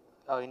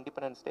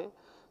இண்டிபெண்டன்ஸ் டே.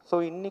 ஸோ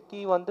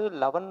இன்னைக்கு வந்து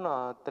 11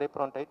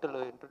 திரைப்படம் டைட்டில்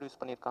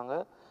இன்ட்ரடியூஸ் பண்ணியிருக்காங்க.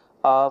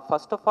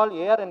 ஃபர்ஸ்ட் ஆஃப் ஆல்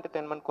ஏஆர்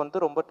என்டர்டைன்மெண்ட்க்கு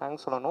வந்து ரொம்ப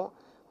தேங்க்ஸ் சொல்லணும்.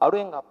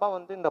 அப்படியே எங்கள் அப்பா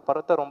வந்து இந்த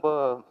படத்தை ரொம்ப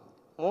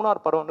 3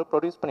 படம் வந்து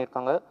ப்ரொடியூஸ்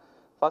பண்ணியிருக்காங்க.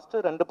 ஃபஸ்ட்டு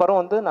 2 படம்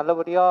வந்து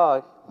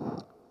நல்லபடியாக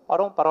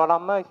படம்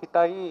பரவாயில்லாமல் ஹிட்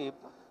ஆகி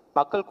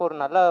மக்களுக்கு ஒரு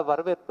நல்ல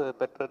வரவேற்பு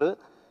பெற்றது.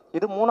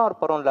 இது 3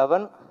 படம்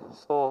 11.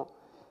 ஸோ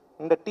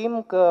இந்த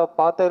டீமுக்கு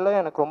பார்த்ததில்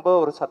எனக்கு ரொம்ப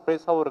ஒரு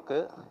சர்ப்ரைஸாகவும்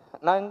இருக்குது.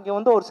 நான் இங்கே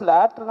வந்து ஒரு சில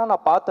ஆக்டர்லாம்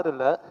நான்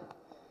பார்த்ததில்ல.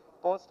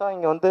 மோஸ்ட்டாக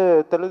இங்கே வந்து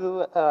தெலுங்கு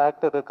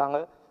ஆக்டர் இருக்காங்க.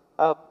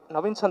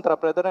 நவீன் சந்திரா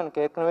பிரதர்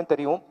எனக்கு ஏற்கனவே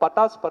தெரியும்.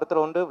 பட்டாஸ்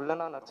படத்தில் வந்து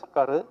வில்லனாக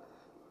நடிச்சிருக்காரு.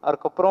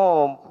 அதுக்கப்புறம்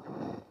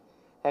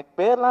எனக்கு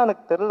பேர்லாம்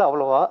எனக்கு தெரில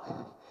அவ்வளோவா.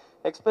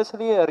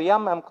 எக்ஸ்பெஷலி ரியா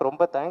மேம்க்கு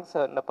ரொம்ப தேங்க்ஸ்.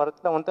 இந்த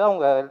படத்தில் வந்து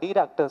அவங்க லீட்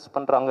ஆக்டர்ஸ்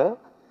பண்ணுறாங்க.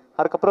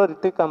 அதுக்கப்புறம்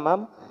Ritika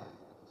ma'am.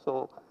 So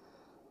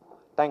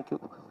thank you.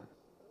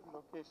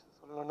 Lokesh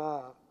சொல்லணும்னா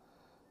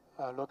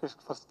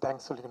லோகேஷ்க்கு ஃபஸ்ட்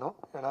தேங்க்ஸ் சொல்லிக்கணும்.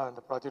 ஏன்னா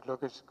இந்த ப்ராஜெக்ட்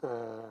லோகேஷ்க்கு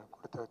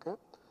கொடுத்ததுக்கு.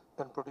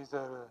 தென்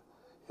ப்ரொடியூசர்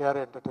ஏஆர்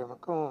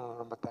என்டர்டைன்மெண்ட்க்கும்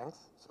ரொம்ப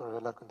தேங்க்ஸ். ஸோ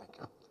எல்லாருக்கும்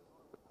தேங்க்யூ.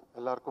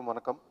 எல்லாருக்கும்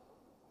வணக்கம்.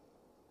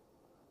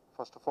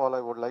 First of all,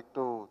 I would like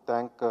to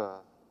thank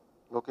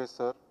Lokesh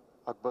sir,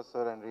 Akbar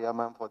sir and Riya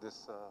ma'am for this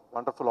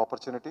wonderful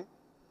opportunity.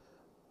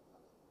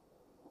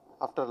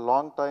 After a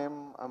long time,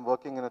 I'm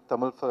working in a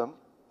Tamil film,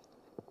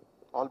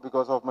 all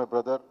because of my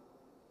brother,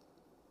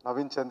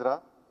 Naveen Chandra.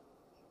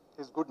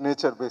 His good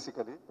nature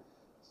basically.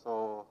 So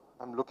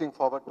I'm looking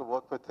forward to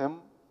work with him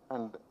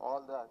and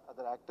all the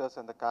other actors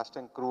and the cast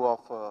and crew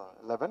of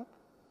 11.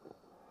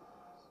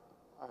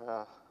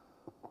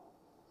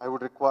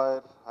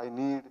 I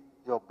need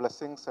your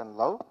blessings and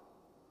love.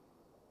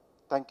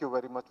 Thank you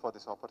very much for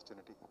this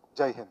opportunity.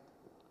 Jai Hind.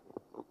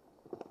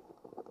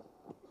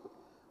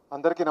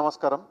 Andarki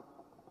namaskaram.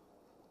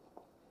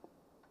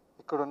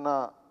 Ikkadunna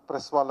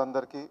press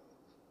vallandarki,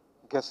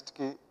 guest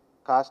ki,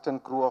 cast and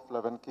crew of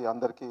 11 ki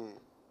andarki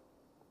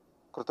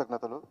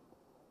కృతజ్ఞతలు.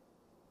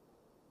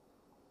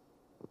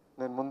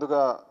 నేను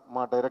ముందుగా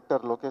మా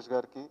director Lokesh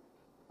గారికి,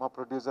 మా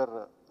producer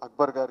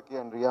Akbar గారికి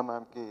and Riya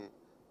మ్యామ్కి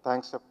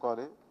thanks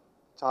చెప్పుకోవాలి.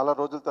 చాలా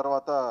రోజుల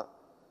తర్వాత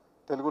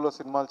తెలుగులో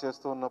సినిమాలు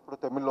చేస్తూ ఉన్నప్పుడు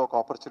తమిళ్లో ఒక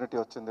ఆపర్చునిటీ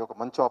వచ్చింది, ఒక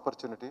మంచి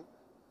ఆపర్చునిటీ.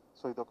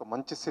 సో ఇది ఒక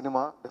మంచి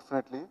cinema,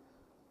 definitely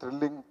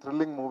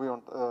thrilling movie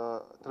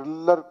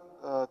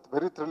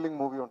very thrilling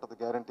movie ఉంటుంది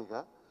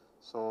గ్యారంటీగా.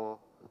 So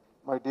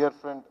my dear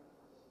friend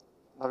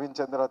Naveen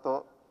చంద్రతో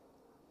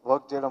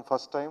work చేయడం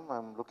first time.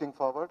 I'm looking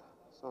forward.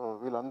 So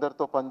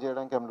వీళ్ళందరితో పని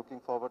చేయడానికి I'm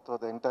looking forward to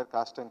the entire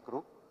cost and crew.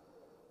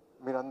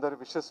 మీరందరి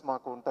విషెస్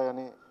మాకు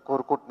ఉంటాయని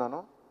కోరుకుంటున్నాను.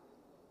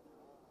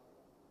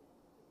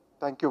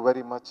 Thank you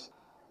very much.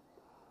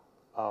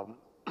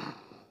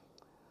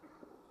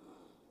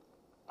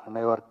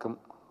 அனைவருக்கும்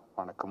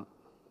வணக்கம்.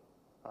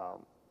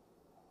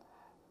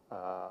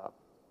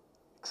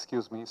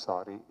 எக்ஸ்கியூஸ் மீ,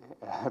 சாரி,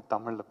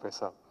 தமிழில்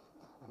பேச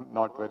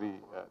not very,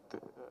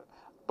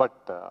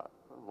 but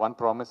one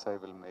promise I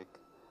will make.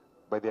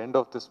 By the end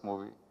of this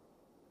movie,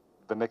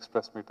 the next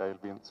press meet, I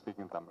will be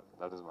speaking Tamil.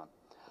 That is one.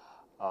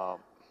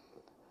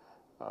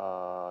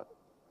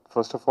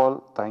 First of all,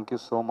 thank you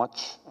so much,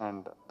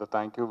 and the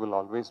thank you will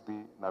always be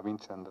Naveen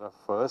Chandra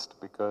first,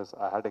 because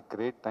I had a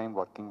great time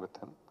working with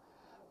him.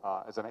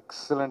 As an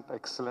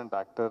excellent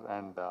actor,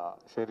 and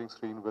sharing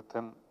screen with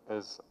him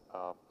is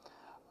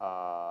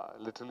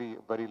literally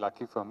very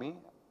lucky for me,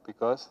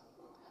 because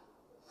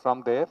from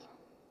there,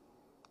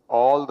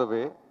 all the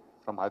way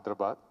from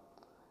Hyderabad,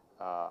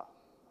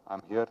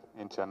 I'm here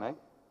in Chennai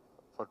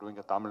for doing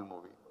a Tamil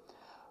movie.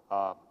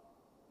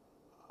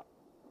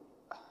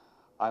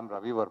 I'm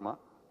Ravi Verma.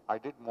 I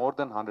did more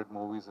than 100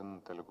 movies in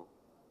Telugu,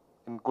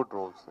 in good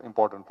roles,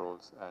 important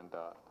roles, and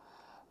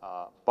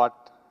but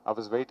I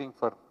was waiting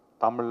for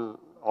Tamil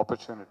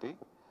opportunity.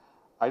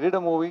 I did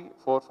a movie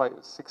 4, 5,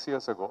 6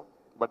 years ago,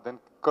 but then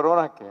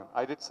Corona came.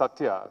 I did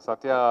Satya,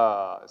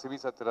 C.V.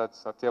 Satyaraj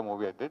Satya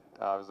movie I did.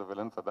 I was the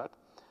villain for that.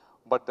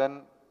 But then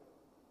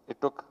it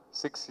took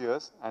 6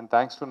 years, and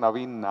thanks to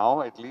Naveen now,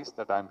 at least,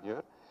 that I'm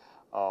here.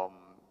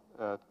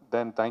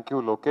 Then thank you,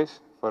 Lokesh,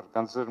 for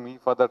considering me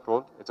for that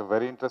role. It's a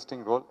very interesting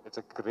role. It's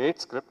a great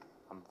script.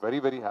 I'm very,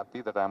 very happy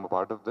that I'm a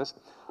part of this.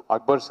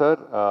 Akbar sir,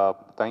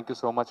 thank you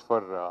so much for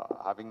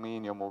having me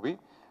in your movie.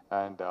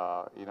 And,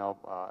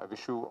 I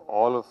wish you,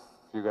 all of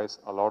you guys,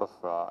 a lot of,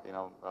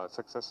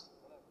 success.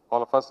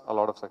 All of us, a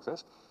lot of success.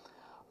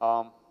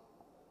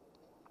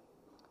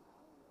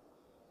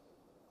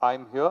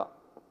 I'm here,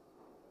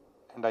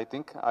 and I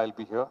think I'll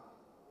be here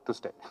to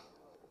stay.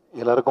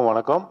 எல்லாருக்கும்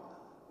வணக்கம்.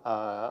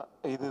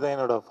 இதுதான்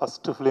என்னோட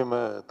first film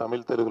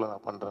Tamil தெலுங்குல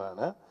நான் பண்ணுறேன்.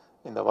 நான்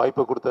இந்த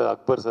வாய்ப்பை கொடுத்த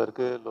அக்பர்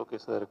சாருக்கு,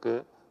 லோகேஷ் சாருக்கு,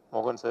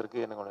 மோகன் சாருக்கு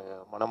என்னுடைய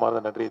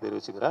மனமார்ந்த நன்றியை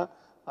தெரிவிச்சுக்கிறேன்.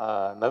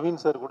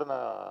 நவீன் சார் கூட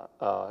நான்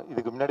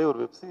இதுக்கு முன்னாடி ஒரு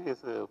வெப்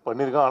சீரிஸ்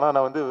பண்ணியிருக்கேன். ஆனால்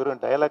நான்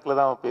வெறும் டயலாக்ல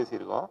தான்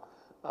பேசியிருக்கோம்.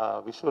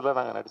 விஷுவலாக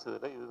நாங்கள்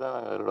நடித்ததில்லை, இதுதான்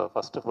எங்களோட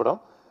ஃபஸ்ட்டு படம்.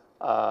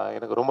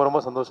 எனக்கு ரொம்ப ரொம்ப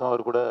சந்தோஷம்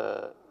அவர் கூட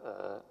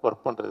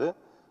ஒர்க் பண்ணுறது.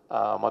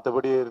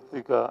 மற்றபடி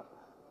ரித்விகா,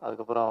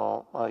 அதுக்கப்புறம்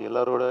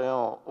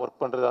எல்லாரோடையும்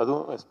ஒர்க் பண்ணுறது,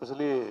 அதுவும்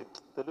எஸ்பெஷலி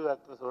தெலுங்கு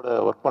ஆக்ட்ரஸோட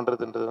ஒர்க்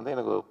பண்ணுறதுன்றது வந்து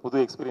எனக்கு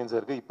புது எக்ஸ்பீரியன்ஸாக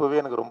இருக்குது. இப்போவே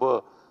எனக்கு ரொம்ப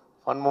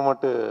ஃபன்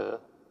மூமெண்ட்டு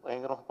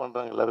பயங்கரமாக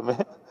பண்ணுறாங்க எல்லாருமே.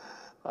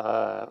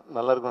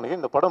 நல்லா இருக்கும்னு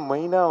நினைக்கிறேன். இந்த படம்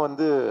மெயினாக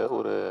வந்து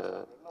ஒரு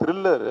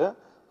த்ரில்லரு,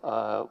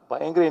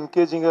 பயங்கர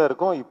என்கேஜிங்காக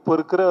இருக்கும். இப்போ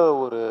இருக்கிற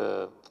ஒரு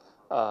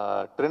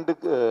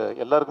ட்ரெண்டுக்கு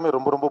எல்லாருக்குமே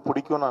ரொம்ப ரொம்ப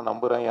பிடிக்கும் நான்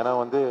நம்புகிறேன். ஏன்னா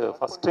வந்து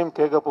ஃபஸ்ட் டைம்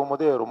கேட்க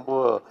போகும்போதே ரொம்ப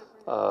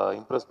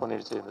இம்ப்ரெஸ்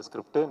பண்ணிடுச்சு இந்த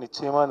ஸ்கிரிப்ட்.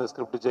 நிச்சயமாக இந்த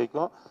ஸ்கிரிப்ட்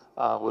ஜெயிக்கும்.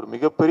 ஒரு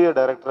மிகப்பெரிய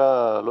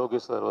டைரக்டராக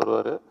லோகேஷ் சார்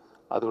வருவார்.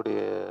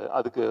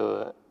 அதுக்கு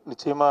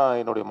நிச்சயமாக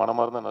என்னுடைய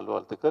மனமார்ந்த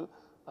நல்வாழ்த்துக்கள்.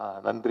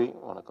 நன்றி,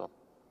 வணக்கம்.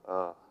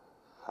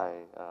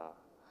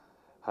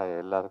 ஹாய்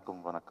எல்லாருக்கும்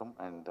வணக்கம்.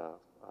 And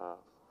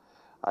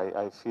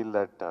I feel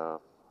that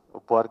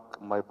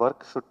my work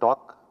should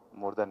talk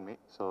more than me.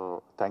 So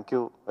thank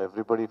you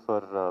everybody for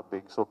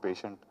being so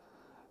patient.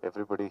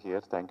 Everybody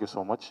here, thank you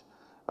so much.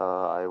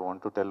 I want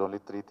to tell only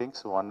 3 things.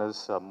 One is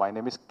my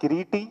name is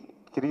Kiriti,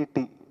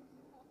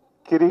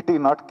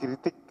 not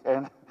Kiritik,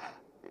 and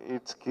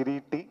it's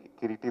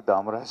Kiriti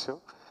Damaraju.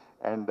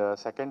 And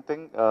second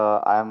thing,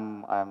 I'm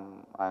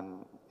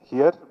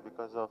here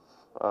because of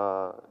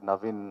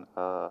Navin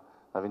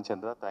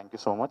Chandra. Thank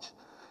you so much.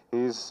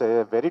 He's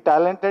very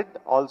talented.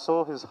 Also,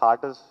 his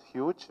heart is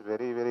huge,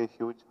 very, very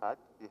huge heart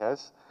he has.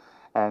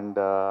 And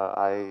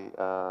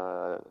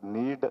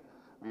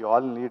we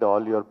all need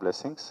all your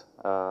blessings.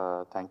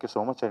 Thank you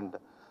so much. And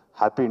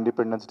happy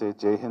Independence Day.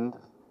 Jai Hind.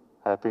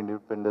 Happy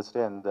Independence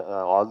Day. And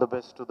all the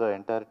best to the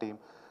entire team.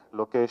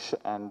 Lokesh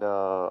and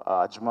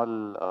Ajmal,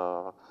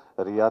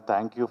 Riya,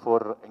 thank you for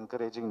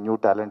encouraging new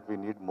talent. We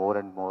need more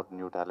and more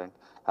new talent.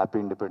 Happy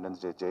Independence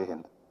Day. Jai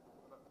Hind.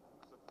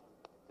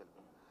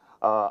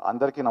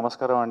 అందరికీ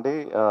నమస్కారం అండి.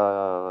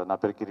 నా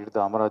పేరు కిరీటి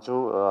దామరాజు.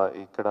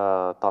 ఇక్కడ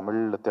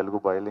Tamil Telugu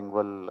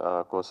bilingual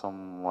కోసం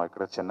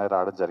ఇక్కడ చెన్నై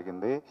రావడం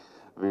జరిగింది.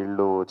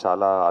 వీళ్ళు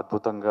చాలా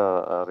అద్భుతంగా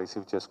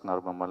రిసీవ్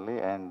చేసుకున్నారు మమ్మల్ని.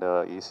 అండ్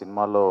ఈ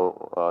సినిమాలో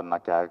నా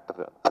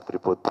క్యారెక్టర్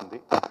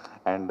అదిరిపోతుంది.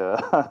 అండ్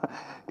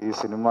ఈ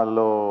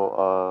సినిమాలో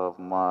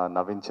మా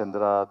నవీన్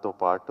చంద్రతో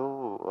పాటు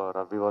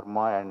రవివర్మ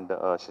అండ్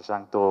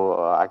శశాంక్తో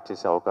యాక్ట్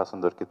చేసే అవకాశం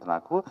దొరికింది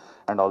నాకు.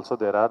 And also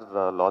there are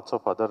lots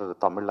of other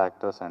Tamil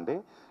actors అండి.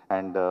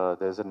 And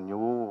there is a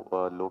new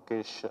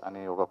Lokesh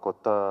అనే ఒక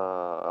కొత్త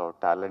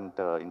talent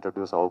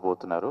introduce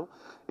అవ్వబోతున్నారు.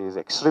 Is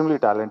extremely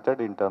talented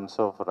in terms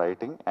of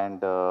writing.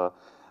 And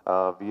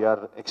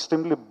we are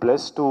extremely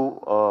blessed to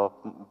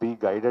be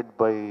guided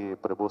by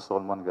ప్రభు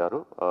సోల్మన్ గారు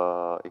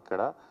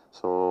ఇక్కడ.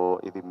 ஸோ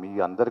இது me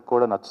అందరికి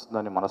கூட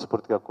நச்சுன்னு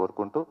மனஸ்பூர்த்தியாக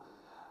கோர்க்குண்டு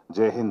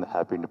Jai Hind.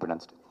 Happy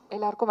independence day.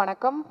 எல்லாருக்கும்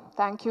வணக்கம்.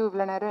 தேங்க்யூ.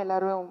 இவ்வளோ நேரம்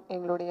எல்லோரும்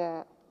எங்களுடைய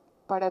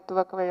பட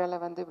துவக்க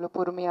விழாவில் வந்து இவ்வளோ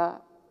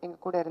பொறுமையாக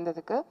எங்கள் கூட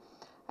இருந்ததுக்கு.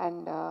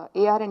 அண்ட்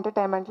ஏஆர்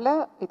என்டர்டைன்மெண்ட்டில்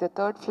இது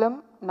 3rd ஃபிலிம்.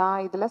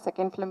 நான் இதில்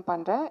 2nd ஃபிலிம்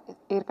பண்ணுறேன்.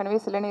 ஏற்கனவே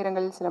சில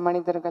நேரங்களில் சில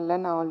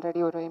மனிதர்களில் நான்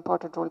ஆல்ரெடி ஒரு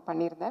இம்பார்ட்டன்ட் ரோல்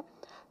பண்ணியிருந்தேன்.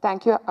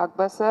 Thank you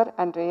Akbar sir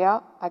and Riya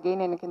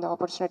again எனக்கு இந்த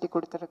ஆப்பர்ச்சுனிட்டி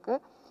கொடுத்துருக்கு.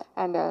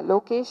 அண்ட்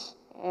லோகேஷ்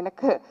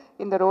எனக்கு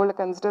இந்த ரோலை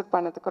கன்சிடர்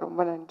பண்ணதுக்கு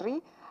ரொம்ப நன்றி.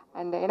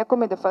 அண்ட்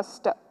எனக்கும் இது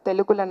ஃபஸ்ட்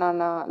தெலுங்குல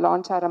நான்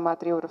லான்ச் ஆகிற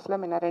மாதிரி ஒரு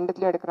ஃபிலிம். என்ன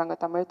 2த்துலேயும் எடுக்கிறாங்க,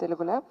 தமிழ்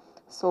தெலுங்குல.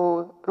 ஸோ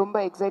ரொம்ப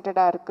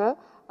எக்ஸைட்டடாக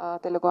இருக்குது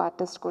தெலுங்கு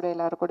ஆர்டிஸ்ட் கூட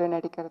எல்லோரும் கூட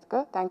நடிக்கிறதுக்கு.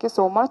 Thank you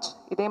so much.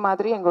 இதே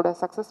மாதிரி எங்களோட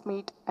success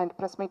meet and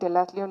press meet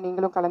எல்லாத்துலேயும்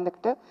நீங்களும்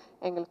கலந்துக்கிட்டு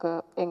எங்களுக்கு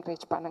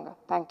என்கரேஜ் பண்ணுங்கள்.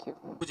 தேங்க்யூ.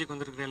 பூஜைக்கு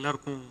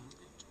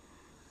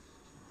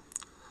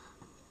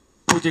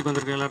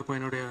வந்திருக்கிற எல்லாருக்கும்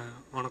என்னுடைய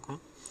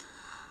வணக்கம்.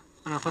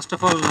 ஆனால் ஃபர்ஸ்ட்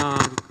ஆஃப் ஆல்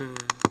நான் இதுக்கு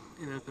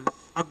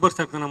அக்பர்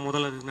சாருக்கு நான்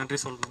முதல்ல அதுக்கு நன்றி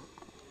சொல்லணும்.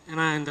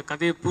 ஏன்னா இந்த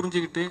கதையை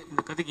புரிஞ்சுக்கிட்டு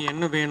இந்த கதைக்கு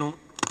என்ன வேணும்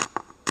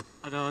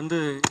அதை வந்து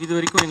இது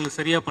வரைக்கும்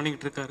எங்களுக்கு சரியாக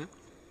பண்ணிக்கிட்டு இருக்காரு.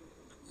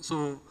 ஸோ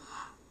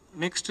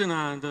நெக்ஸ்ட்டு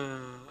நான் இந்த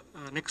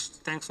நெக்ஸ்ட்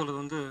தேங்க்ஸ் சொல்கிறது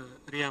வந்து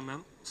Riya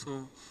ma'am. So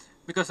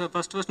because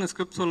first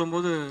script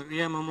சொல்லும்போது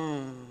ரியா மேமும்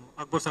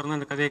அக்பர் சார் தான்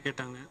இந்த கதையை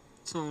கேட்டாங்க.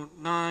 ஸோ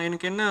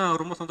எனக்கு என்ன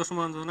ரொம்ப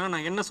சந்தோஷமாக இருந்ததுன்னா,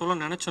 நான் என்ன சொல்ல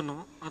நினச்சனோ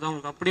அது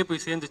அவங்களுக்கு அப்படியே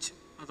போய் சேர்ந்துச்சு.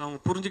 அது அவங்க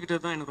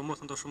புரிஞ்சுக்கிட்டது தான் எனக்கு ரொம்ப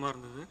சந்தோஷமாக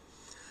இருந்தது.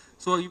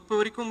 ஸோ இப்போ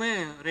வரைக்குமே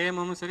ரியா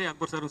மேமும் சரி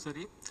அக்பர் சாரும்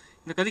சரி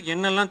இந்த கதைக்கு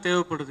என்னெல்லாம்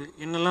தேவைப்படுது,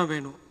 என்னெல்லாம்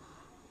வேணும்,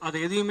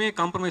 அதை எதையுமே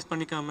காம்ப்ரமைஸ்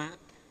பண்ணிக்காமல்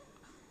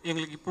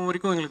எங்களுக்கு இப்போ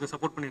வரைக்கும் எங்களுக்கு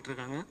சப்போர்ட்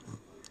பண்ணிகிட்ருக்காங்க.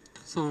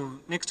 So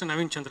next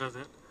Naveen Chandra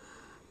sir.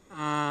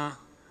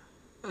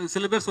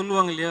 சில பேர்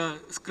சொல்லுவாங்க இல்லையா,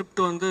 ஸ்கிரிப்ட்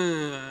வந்து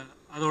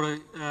அதோட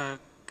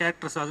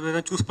கேரக்டர்ஸ் அதுவே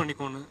தான் சூஸ்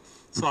பண்ணிக்கோன்னு.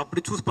 ஸோ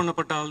அப்படி சூஸ்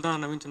பண்ணப்பட்ட ஆள்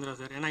தான் நவீன் சந்திரா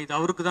சார். ஏன்னா இது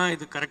அவருக்கு தான்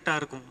இது கரெக்டாக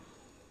இருக்கும்.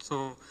 ஸோ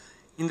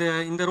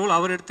இந்த ரோல்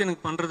அவர் எடுத்து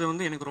எனக்கு பண்ணுறது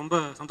வந்து எனக்கு ரொம்ப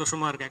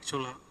சந்தோஷமாக இருக்குது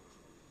ஆக்சுவலாக.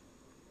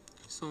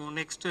 So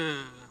next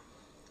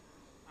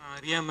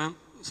Riya ma'am.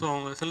 So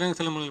அவங்க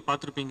சிலம்பங்கள்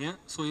பார்த்துருப்பீங்க.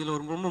 ஸோ இதில்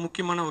ஒரு ரொம்ப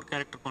முக்கியமான ஒரு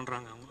கேரக்டர்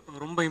பண்ணுறாங்க. அவங்க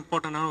ரொம்ப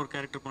இம்பார்ட்டண்டான ஒரு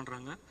கேரக்டர்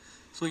பண்ணுறாங்க.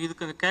 ஸோ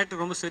இதுக்கு அந்த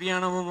கேரக்டர் ரொம்ப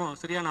சரியான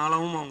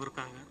ஆளாகவும் அவங்க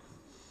இருக்காங்க.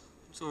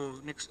 So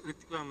next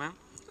Rithvika ma'am.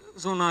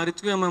 So நான்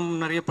ரித்விகா மேம்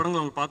நிறைய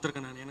படங்கள் அவங்க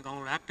பார்த்துருக்கேன். எனக்கு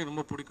அவங்களோட ஆக்டிங்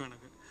ரொம்ப பிடிக்கும்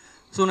எனக்கு.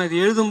 ஸோ நான் இது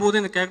எழுதும்போதே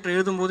இந்த கேரக்டர்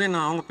எழுதும்போதே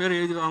நான் அவங்க பேர்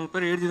எழுதி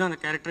தான் அந்த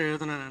கேரக்டரை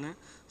எழுதினேன் நான்.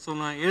 ஸோ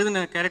நான்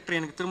எழுதின கேரக்டர்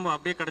எனக்கு திரும்ப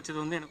அப்படியே கிடச்சது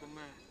வந்து எனக்கு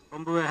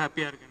ரொம்பவே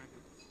ஹாப்பியாக இருக்குது எனக்கு.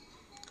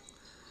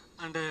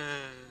 And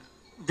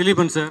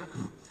Thileepan sir.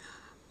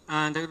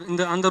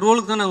 அந்த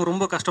ரோலுக்கு தான் நாங்கள்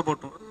ரொம்ப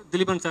கஷ்டப்பட்டோம்.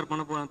 திலீபன் சார்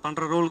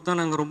பண்ணுற ரோலுக்கு தான்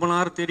நாங்கள் ரொம்ப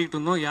நேரம் தேடிக்கிட்டு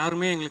இருந்தோம்.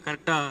 யாருமே எங்களுக்கு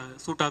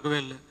கரெக்டாக சூட் ஆகவே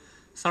இல்லை.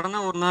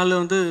 சடனாக ஒரு நாள்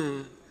வந்து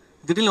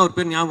திடீர்னு அவர்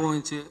பேர் ஞாபகம்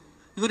வந்துச்சு.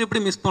 இவர்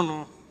எப்படி மிஸ்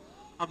பண்ணோம்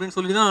அப்படின்னு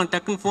சொல்லி தான்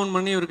டக்குன்னு ஃபோன்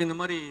பண்ணி இவருக்கு இந்த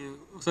மாதிரி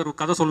சார் ஒரு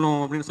கதை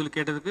சொல்லணும் அப்படின்னு சொல்லி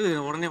கேட்டதுக்கு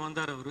உடனே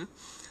வந்தார் அவர்.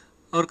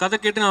 அவர் கதை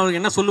கேட்டு நான்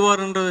அவருக்கு என்ன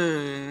சொல்லுவாருன்றது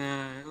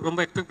ரொம்ப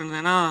எக்ஸ்பெக்ட்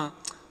பண்ணேன். ஏன்னா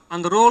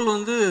அந்த ரோல்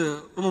வந்து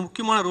ரொம்ப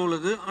முக்கியமான ரோல்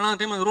அது. ஆனால்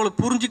டைம் அந்த ரோலை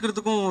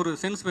புரிஞ்சிக்கிறதுக்கும் ஒரு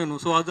சென்ஸ் வேணும்.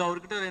 ஸோ அது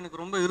அவர்கிட்ட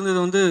எனக்கு ரொம்ப இருந்தது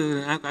வந்து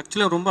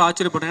ஆக்சுவலாக ரொம்ப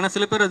ஆச்சரியப்பட்டேன். ஏன்னா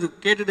சில பேர் அது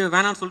கேட்டுட்டு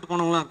வேணான்னு சொல்லிட்டு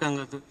போனவங்களாம்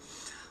இருக்காங்க அது.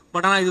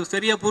 பட் ஆனால் இது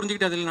சரியாக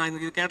புரிஞ்சுக்கிட்டு அதில் நான்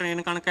இது கேட்டேன்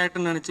எனக்கான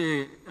கேரக்டர்னு நினச்சி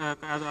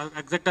அது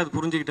எக்ஸாக்டாக அது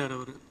புரிஞ்சுக்கிட்டார்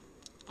அவர்.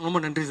 ரொம்ப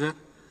நன்றி சார்.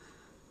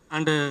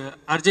 அண்டு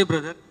அர்ஜய்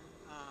பிரதர்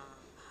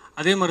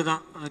அதே மாதிரி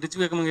தான் ரிச்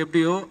வேக்கமங்க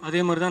எப்படியோ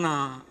அதே மாதிரி தான்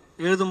நான்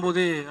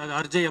எழுதும்போதே அது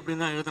அர்ஜய்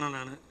அப்படின்னு தான் எழுதினேன்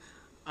நான்.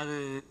 அது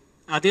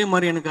அதே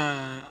மாதிரி எனக்கு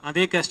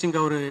அதே கேஸ்டிங்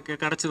அவர்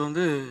கிடச்சது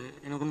வந்து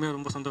எனக்கு உண்மையாக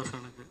ரொம்ப சந்தோஷம்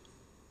எனக்கு.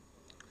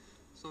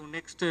 So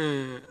next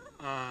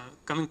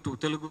coming to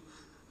Telugu,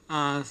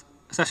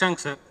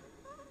 Shashank sir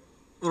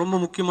ரொம்ப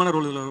முக்கியமான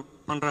ரோல் இதில்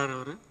பண்ணுறாரு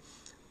அவர்.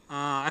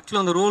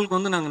 ஆக்சுவலாக அந்த ரோலுக்கு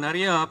வந்து நாங்கள்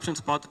நிறைய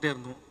ஆப்ஷன்ஸ் பார்த்துட்டே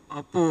இருந்தோம்.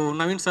 அப்போது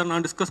நவீன் சார்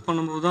நான் டிஸ்கஸ்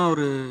பண்ணும்போது தான்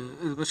அவர்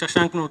இது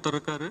சஷாங்க்னு ஒருத்தர்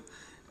இருக்கார்,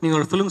 நீங்கள்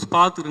ஒரு ஃபிலிம்ஸ்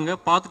பார்த்துருங்க,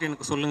 பார்த்துட்டு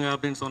எனக்கு சொல்லுங்கள்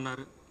அப்படின்னு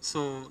சொன்னார். ஸோ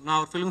நான்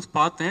ஒரு ஃபிலிம்ஸ்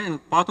பார்த்தேன்,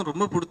 எனக்கு பார்த்து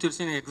ரொம்ப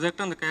பிடிச்சிருச்சு. எனக்கு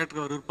எக்ஸாக்டாக அந்த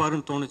கேரக்டர் அவர்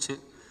இருப்பாருன்னு தோணுச்சு.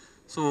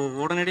 ஸோ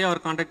உடனடியாக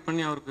அவர் காண்டாக்ட்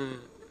பண்ணி அவருக்கு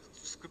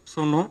ஸ்கிரிப்ட்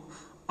சொன்னோம்.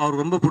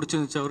 அவருக்கு ரொம்ப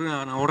பிடிச்சிருந்துச்சு. அவர்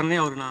நான் உடனே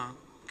நான்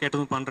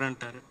கேட்டதும்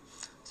பண்ணுறேன்ட்டார்.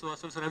 ஸோ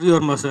அசல் சார்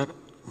ரவிவர்மா சார்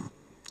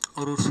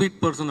அவர் ஒரு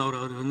ஸ்வீட் பர்சன்.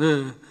 அவர் வந்து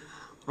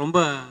ரொம்ப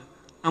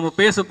நம்ம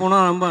பேச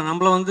போனால்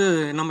நம்மளை வந்து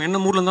நம்ம என்ன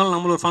மூடில் இருந்தாலும்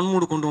நம்மள ஒரு ஃபன்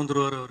மூடு கொண்டு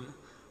வந்துடுவார் அவர்.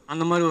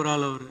 அந்த மாதிரி ஒரு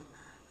ஆள் அவர்.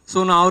 ஸோ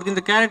நான் அவருக்கு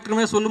இந்த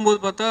கேரக்டருமே சொல்லும்போது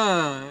பார்த்தா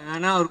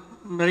ஏன்னா அவர்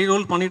நிறைய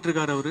ரோல்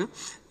பண்ணிகிட்ருக்காரு அவர்.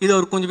 இது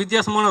அவருக்கு கொஞ்சம்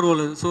வித்தியாசமான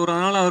ரோல். ஸோ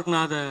அதனால் அவருக்கு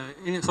நான் அதை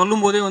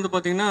சொல்லும்போதே வந்து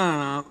பார்த்திங்கன்னா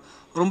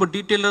ரொம்ப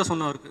டீட்டெயிலாக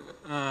சொன்னேன் அவருக்கு.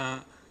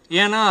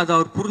 ஏன்னா அதை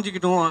அவர்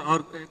புரிஞ்சுக்கிட்டோம்,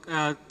 அவர்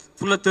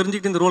ஃபுல்லாக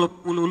தெரிஞ்சுக்கிட்டு இந்த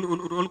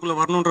ரோலுக்குள்ளே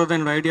வரணுன்றது தான்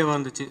என்னோடய ஐடியாவாக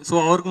இருந்துச்சு. ஸோ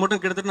அவருக்கு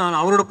மட்டும் கிட்டத்தட்ட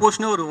நான் அவரோட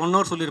போர்ஷனே ஒரு 1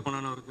 hour சொல்லியிருப்பேன்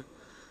நான் அவருக்கு.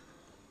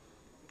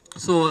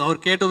 ஸோ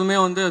அவர் கேட்டதுமே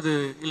வந்து அது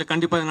இல்லை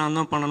கண்டிப்பாக நான்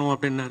தான் பண்ணணும்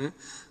அப்படின்னாரு.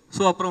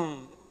 ஸோ அப்புறம்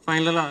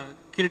ஃபைனலாக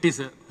கிரிட்டி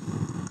சார்.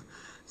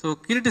 ஸோ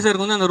கிரிட்டி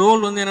சாருக்கு வந்து அந்த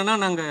ரோல் வந்து என்னென்னா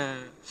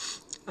நாங்கள்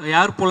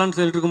யார் போகலான்னு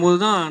சொல்லிட்டு இருக்கும்போது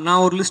தான்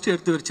நான் ஒரு லிஸ்ட்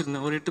எடுத்து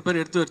வச்சுருந்தேன், ஒரு 8 பேர்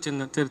எடுத்து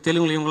வச்சுருந்தேன். சரி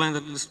தெலுங்குல இவங்களாம்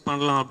இந்த லிஸ்ட்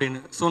பண்ணலாம் அப்படின்னு.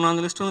 ஸோ நான்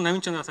அந்த லிஸ்ட் வந்து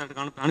நவீன் சந்திரா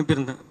சார்ட்டுக்கு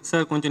அனுப்பியிருந்தேன்.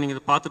 சார் கொஞ்சம் நீங்கள்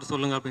இதை பார்த்துட்டு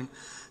சொல்லுங்கள் அப்படின்னு.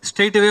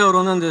 ஸ்ட்ரைட்டாகவே அவர்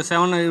வந்து அந்த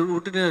 7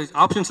 விட்டுட்டு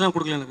ஆப்ஷன்ஸ்லாம்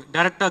கொடுக்கல எனக்கு.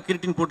 டேரெக்டாக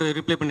கிரிட்டின்னு போட்டு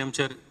ரிப்ளை பண்ணி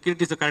அனுப்பிச்சார்.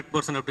 Gritty is the correct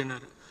person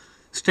அப்படின்னாரு.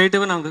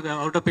 ஸ்ட்ரைட்டாகவே நாங்கள்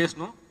அவர்கிட்ட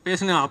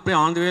பேசினேன். அப்படியே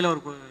ஆன் த வேல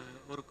அவருக்கு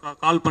ஒரு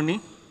கால் பண்ணி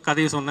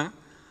கதையை சொன்னேன்.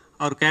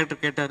 அவர்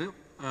கேரக்டர் கேட்டார்.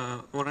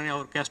 உடனே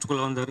அவர்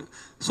கேஸ்ட்டுக்குள்ளே வந்தார்.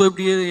 ஸோ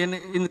இப்படி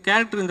இந்த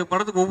கேரக்டர் இந்த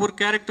படத்துக்கு ஒவ்வொரு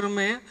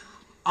கேரக்டருமே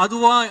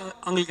அதுவாக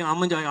எங்களுக்கு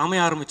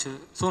அமைய ஆரம்பிச்சது.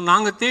 ஸோ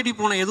நாங்கள் தேடி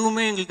போன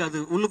எதுவுமே எங்களுக்கு அது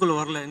உள்ளுக்குள்ளே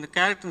வரல. இந்த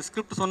கேரக்டர்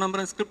ஸ்கிரிப்ட் சொன்ன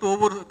மாதிரி ஸ்கிரிப்ட்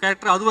ஒவ்வொரு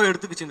கேரக்டர் அதுவாக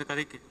எடுத்துக்கிச்சு இந்த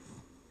கதைக்கு.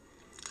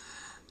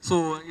 ஸோ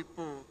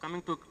இப்போது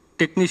கம்மிங் டு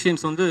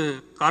டெக்னீஷியன்ஸ் வந்து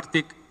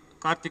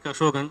கார்த்திக்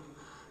அசோகன்.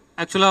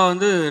 ஆக்சுவலாக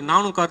வந்து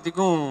நானும்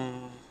கார்த்திக்கும்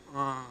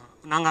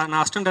நான்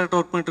அசிஸ்டன்ட் டைரக்டர்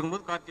ஒர்க் பண்ணிட்டு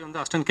இருக்கும்போது கார்த்திக்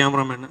வந்து அசிஸ்டன்ட்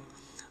கேமராமேனு.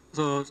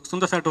 ஸோ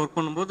சுந்தர் சார்ட்ட ஒர்க்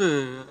பண்ணும்போது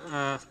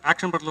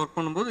ஆக்ஷன் படத்தில் ஒர்க்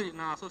பண்ணும்போது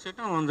நான்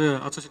அசோசியேட்டாக வந்து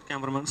அசோசியேட்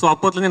கேமராமேன். ஸோ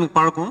அப்போத்துலேருந்து எனக்கு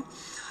பழக்கம்.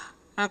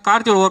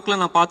 கார்த்தியோட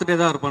ஒர்க்கில் நான் பார்த்துட்டே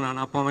தான் இருப்பேன்.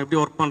 நான் அப்போ அவன் எப்படி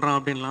ஒர்க் பண்ணுறான்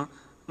அப்படின்லாம்.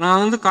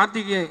 நான் வந்து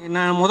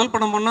நான் முதல்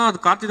படம் பண்ணால் அது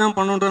கார்த்தி தான்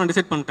பண்ணுன்றதை நான்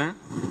டிசைட் பண்ணிட்டேன்.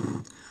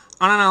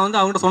 ஆனால் நான் வந்து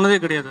அவங்கள்ட்ட சொன்னதே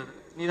கிடையாது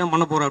நீ தான்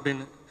பண்ண போகிற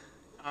அப்படின்னு.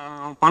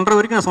 அவன் பண்ணுற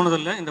வரைக்கும் நான்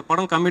சொன்னதில்லை. இந்த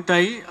படம் கமிட்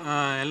ஆகி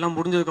எல்லாம்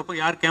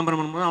முடிஞ்சதுக்கப்புறம் யார் கேமரா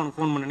பண்ணும்போது அவனுக்கு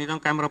ஃபோன் பண்ணேன், நீ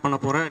தான் கேமரா பண்ண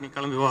போகிற, நீ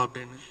கிளம்பி வா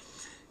அப்படின்னு.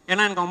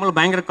 ஏன்னா எனக்கு அவன் மேலே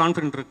பயங்கர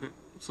கான்ஃபிடென்ட் இருக்குது.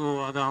 ஸோ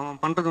அது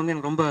அவன் பண்ணுறது வந்து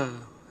எனக்கு ரொம்ப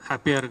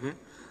ஹாப்பியாக இருக்குது.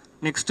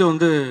 நெக்ஸ்ட்டு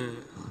வந்து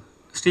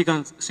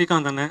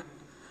ஸ்ரீகாந்த் அண்ணன்.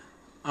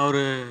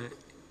 அவர்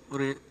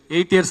ஒரு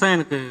 8 இயர்ஸாக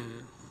எனக்கு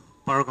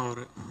பழக்கம்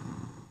அவர்.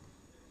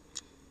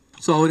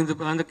 ஸோ அவர்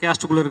அந்த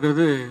கேஸ்ட்டுக்குள்ளே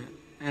இருக்கிறது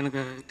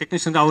எனக்கு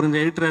டெக்னீஷியன் அவர் இந்த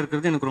எடிட்டராக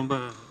இருக்கிறது எனக்கு ரொம்ப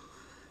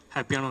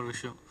ஹாப்பியான ஒரு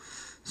விஷயம்.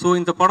 ஸோ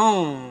இந்த படம்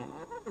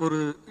ஒரு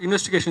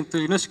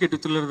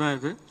இன்வெஸ்டிகேட்டிவ் த்ரில்லர் தான்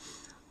இது.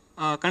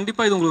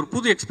 கண்டிப்பாக இது உங்களுக்கு ஒரு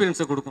புது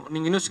எக்ஸ்பீரியன்ஸை கொடுக்கும்.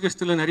 நீங்கள் இன்வெஸ்டிகேஷன்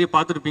த்ரில்லர் நிறைய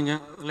பார்த்துருப்பீங்க,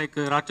 லைக்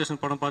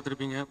ராட்சசன் படம்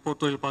பார்த்துருப்பீங்க,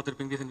 போர்த்தொழில்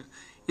பார்த்துருப்பீங்க.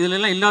 இதில்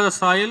எல்லாம் இல்லாத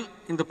சாயல்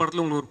இந்த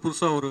படத்தில் உங்களுக்கு ஒரு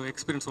புதுசாக ஒரு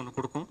எக்ஸ்பீரியன்ஸ் ஒன்று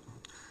கொடுக்கும்.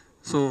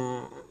 So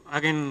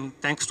again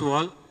thanks to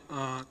all.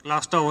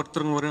 லாஸ்ட்டாக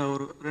ஒருத்தருங்க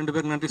ஒரு 2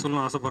 பேருக்கு நன்றி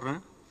சொல்லணும்னு ஆசைப்பட்றேன்.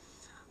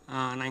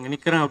 நான் இங்கே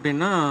நிற்கிறேன்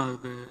அப்படின்னா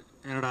அதுக்கு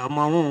என்னோடய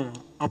அம்மாவும்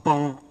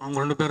அப்பாவும் அவங்க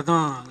 2 பேர்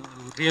தான்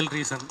ரியல்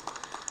ரீசன்.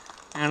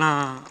 ஏன்னா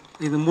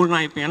இது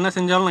நான் இப்போ என்ன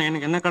செஞ்சாலும்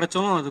எனக்கு என்ன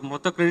கிடைச்சாலும் அது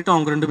மொத்த கிரெடிட்டும்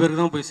அவங்க 2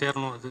 பேருக்கு தான் போய்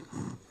சேரணும் அது.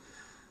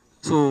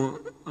 So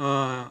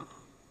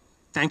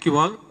thank you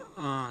all.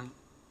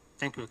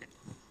 Thank you again.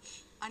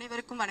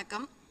 அனைவருக்கும்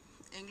வணக்கம்.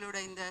 எங்களோட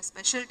இந்த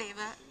ஸ்பெஷல்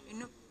டேவை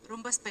இன்னும்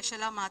ரொம்ப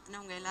ஸ்பெஷலாக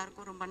மாற்றினவங்க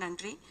எல்லாருக்கும் ரொம்ப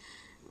நன்றி.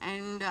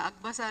 அண்ட்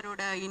அக்பர்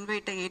சாரோட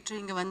இன்வைட்டை ஏற்று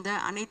இங்கே வந்த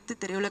அனைத்து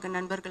திரையுலக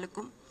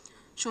நண்பர்களுக்கும்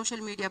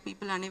சோஷியல் மீடியா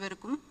பீப்புள்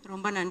அனைவருக்கும்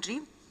ரொம்ப நன்றி.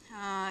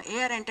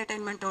 ஏஆர்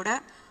என்டர்டெயின்மெண்ட்டோட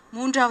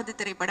 3வது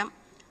திரைப்படம்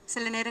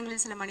சில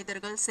நேரங்களில் சில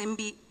மனிதர்கள்,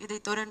 செம்பி, இதை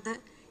தொடர்ந்து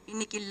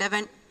இன்னைக்கு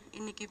 11,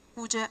 இன்னைக்கு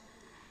பூஜை,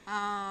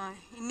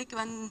 இன்னைக்கு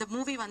இந்த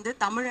மூவி வந்து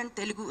தமிழ் அண்ட்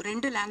தெலுங்கு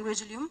 2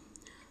 லாங்குவேஜ்லேயும்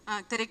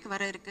திரைக்கு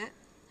வர இருக்கு.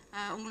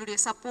 உங்களுடைய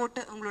சப்போர்ட்,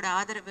 உங்களுடைய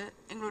ஆதரவு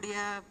எங்களுடைய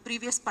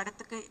ப்ரீவியஸ்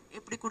படத்துக்கு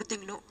எப்படி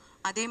கொடுத்தீங்களோ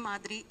அதே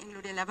மாதிரி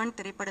எங்களுடைய 11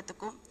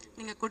 திரைப்படத்துக்கும்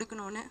நீங்கள்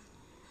கொடுக்கணும்னு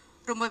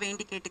ரொம்ப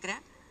வேண்டி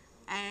கேட்டுக்கிறேன்.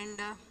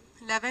 அண்ட்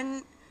 11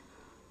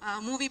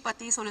 மூவி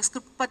பற்றி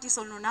ஸ்கிரிப்ட் பற்றி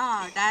சொல்லணுன்னா,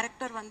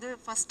 டைரக்டர் வந்து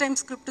ஃபஸ்ட் டைம்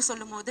ஸ்கிரிப்ட்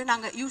சொல்லும் போது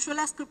நாங்கள்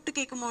யூஸ்வலாக ஸ்கிரிப்ட்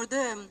கேட்கும்போது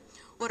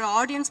ஒரு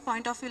ஆடியன்ஸ்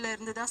பாயிண்ட் ஆஃப் வியூவில்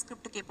இருந்து தான்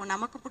ஸ்கிரிப்ட் கேட்போம்.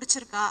 நமக்கு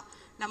பிடிச்சிருக்கா,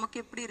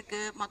 நமக்கு எப்படி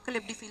இருக்குது, மக்கள்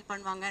எப்படி ஃபீல்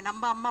பண்ணுவாங்க,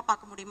 நம்ம அம்மா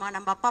பார்க்க முடியுமா,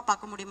 நம்ம அப்பா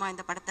பார்க்க முடியுமா,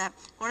 இந்த படத்தை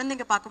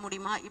குழந்தைங்க பார்க்க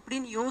முடியுமா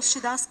இப்படின்னு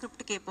யோசிச்சு தான்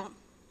ஸ்கிரிப்ட் கேட்போம்.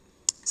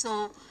 ஸோ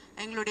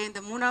எங்களுடைய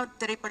இந்த 3வது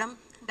திரைப்படம்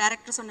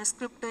டைரக்டர் சொன்ன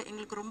ஸ்கிரிப்ட்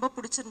எங்களுக்கு ரொம்ப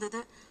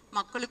பிடிச்சிருந்தது,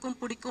 மக்களுக்கும்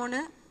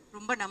பிடிக்கும்னு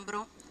ரொம்ப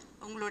நம்புகிறோம்.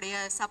 உங்களுடைய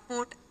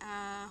சப்போர்ட்,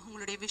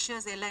 உங்களுடைய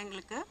விஷஸ் எல்லாம்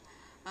எங்களுக்கு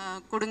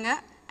கொடுங்க.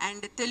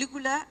 அண்ட்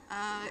தெலுங்குல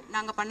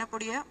நாங்கள்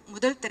பண்ணக்கூடிய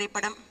முதல்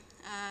திரைப்படம்,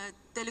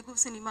 தெலுங்கு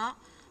சினிமா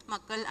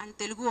மக்கள் அண்ட்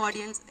தெலுங்கு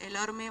ஆடியன்ஸ்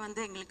எல்லாருமே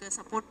வந்து எங்களுக்கு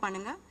சப்போர்ட்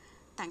பண்ணுங்கள்.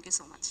 Thank you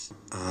so much.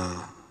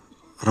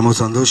 ரொம்ப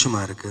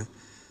சந்தோஷமாக இருக்குது.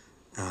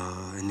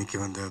 இன்றைக்கி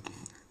வந்து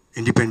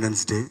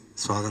இண்டிபெண்டன்ஸ் டே,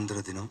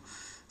 சுதந்திர தினம்.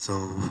 So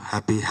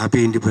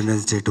happy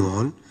independence day to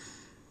all.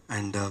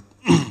 And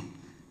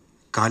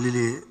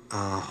காலையிலே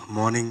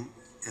மார்னிங்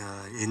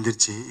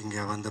எந்திரிச்சு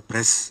இங்கே வந்த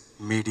ப்ரெஸ்,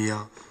 மீடியா,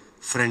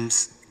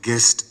 ஃப்ரெண்ட்ஸ்,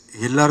 கெஸ்ட்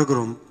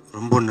எல்லாருக்கும்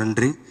ரொம்ப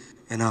நன்றி.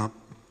 ஏன்னா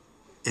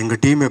எங்கள்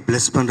டீமை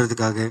ப்ளஸ்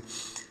பண்ணுறதுக்காக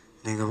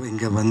நீங்கள்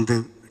இங்கே வந்து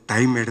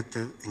டைம்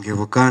எடுத்து இங்கே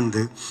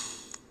உட்காந்து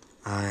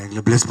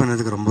எங்களை ப்ளஸ்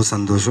பண்ணதுக்கு ரொம்ப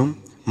சந்தோஷம்.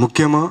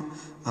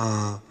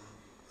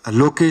 முக்கியமாக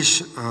லோகேஷ்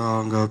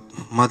அவங்க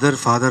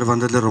மதர் ஃபாதர்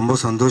வந்ததில் ரொம்ப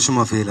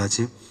சந்தோஷமாக ஃபீல்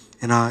ஆச்சு.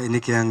 ஏன்னா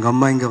இன்றைக்கி எங்கள்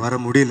அம்மா இங்கே வர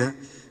முடியல,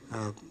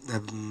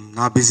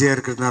 நான் பிஸியாக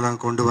இருக்கிறதுனால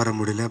கொண்டு வர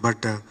முடியல.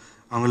 பட்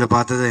அவங்கள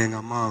பார்த்தது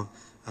எங்கள் அம்மா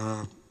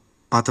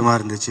பார்த்த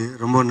மாதிரி இருந்துச்சு.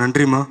 ரொம்ப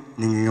நன்றிம்மா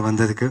நீங்கள் இங்கே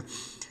வந்ததுக்கு.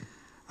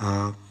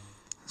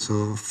 ஸோ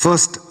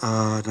ஃபர்ஸ்ட்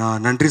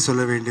நான் நன்றி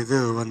சொல்ல வேண்டியது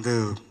வந்து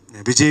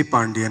விஜய்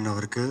பாண்டியன்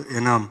அவருக்கு.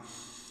 ஏன்னா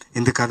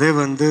இந்த கதை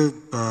வந்து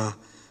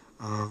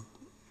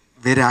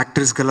வேறு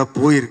ஆக்டர்ஸ்க்கெல்லாம்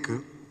போயிருக்கு,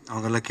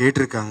 அவங்கெல்லாம்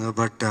கேட்டிருக்காங்க.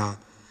 பட்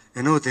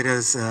என்னவோ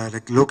தெரியாது,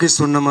 லைக் லோகேஷ்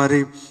சொன்ன மாதிரி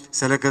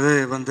சில கதை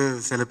வந்து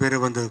சில பேரை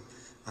வந்து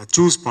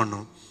சூஸ்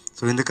பண்ணோம்.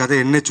 ஸோ இந்த கதை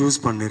என்ன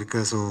சூஸ்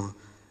பண்ணியிருக்கு. So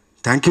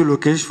thank you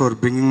Lokesh for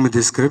bringing me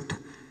the script.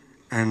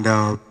 And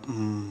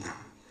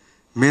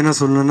மெயினாக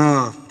சொல்லணுன்னா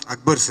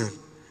அக்பர் சார்,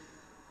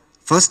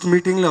 ஃபர்ஸ்ட்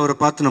மீட்டிங்கில் அவரை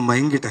பார்த்து நான்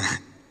மயங்கிட்டேன்.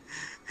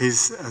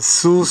 He's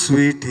so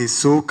sweet, he's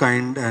so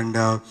kind. And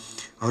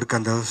அவருக்கு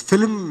அந்த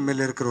ஃபிலிம்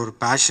மேலே இருக்கிற ஒரு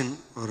பேஷன்,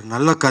 ஒரு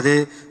நல்ல கதை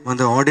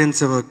வந்து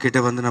ஆடியன்ஸை கிட்ட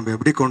வந்து நம்ம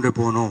எப்படி கொண்டு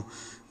போகணும்,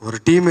 ஒரு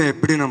டீமை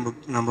எப்படி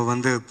நம்ம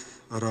வந்து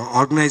ஒரு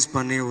ஆர்கனைஸ்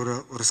பண்ணி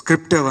ஒரு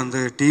ஸ்கிரிப்டை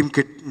வந்து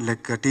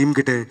டீம்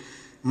கிட்ட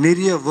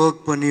நிறைய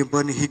ஒர்க்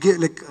பண்ணி ஹிகே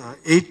லைக்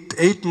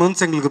 8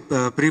 months எங்களுக்கு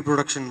ப்ரீ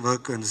ப்ரொடக்ஷன்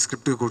ஒர்க் அந்த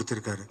ஸ்கிரிப்டுக்கு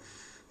கொடுத்துருக்காரு.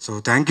 So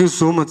thank you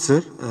so much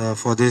sir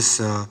for this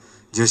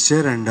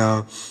gesture. And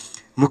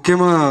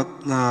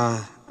முக்கியமாக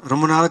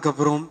ரொம்ப நாளுக்கு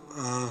அப்புறம்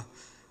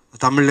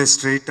தமிழில்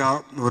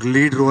ஸ்ட்ரெயிட்டாக ஒரு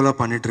லீட் ரோலாக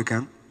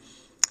பண்ணிகிட்ருக்கேன்.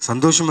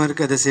 சந்தோஷமாக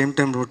இருக்குது, அட் த சேம்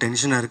டைம் ரொம்ப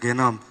டென்ஷனாக இருக்குது.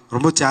 ஏன்னா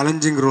ரொம்ப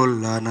சேலஞ்சிங் ரோல்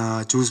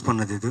நான் சூஸ்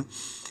பண்ணது, இது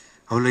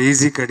அவ்வளோ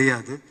ஈஸி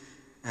கிடையாது.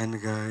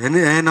 எனக்கு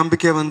என்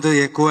நம்பிக்கை வந்து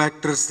என் கோ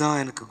ஆக்டர்ஸ் தான்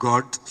எனக்கு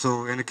காட். ஸோ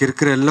எனக்கு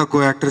இருக்கிற எல்லா கோ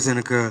ஆக்டர்ஸ்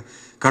எனக்கு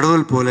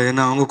கடவுள் போல்.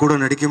 ஏன்னா அவங்க கூட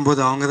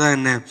நடிக்கும்போது அவங்க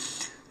தான்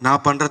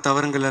நான் பண்ணுற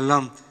தவறுங்கள்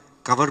எல்லாம்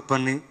கவர்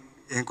பண்ணி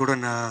என் கூட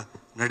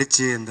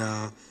நடித்து இந்த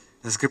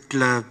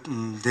ஸ்கிரிப்டில்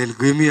தேல்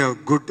give me a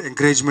good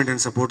encouragement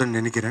and சப்போர்ட்னு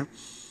நினைக்கிறேன்.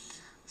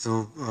 So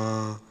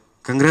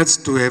congrats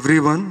to every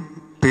one,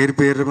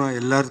 பேருமா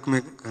எல்லாருக்குமே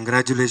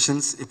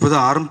கங்க்ராச்சுலேஷன்ஸ். இப்போ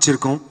தான்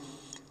ஆரம்பிச்சிருக்கோம்,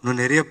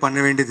 இன்னும் நிறைய பண்ண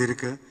வேண்டியது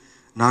இருக்குது.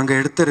 நாங்கள்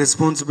எடுத்த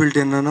ரெஸ்பான்சிபிலிட்டி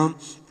என்னென்னா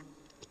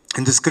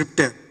இந்த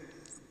ஸ்கிரிப்டை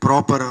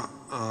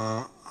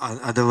ப்ராப்பராக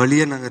அதை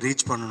வழியை நாங்கள்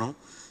ரீச் பண்ணணும்.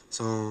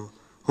 ஸோ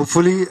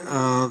ஹோப்ஃபுல்லி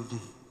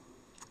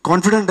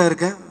கான்ஃபிடெண்ட்டாக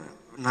இருக்கேன்.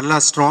 நல்லா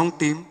ஸ்ட்ராங்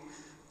டீம்,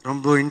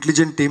 ரொம்ப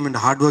intelligent team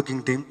and hard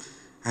working team.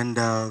 And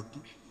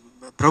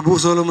Prabhu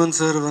Solomon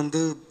sir வந்து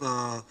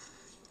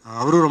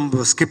அவரும்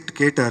ரொம்ப script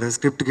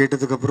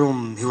கேட்டதுக்கப்புறம்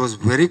he was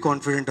very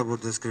confident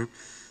about the script.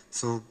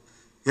 So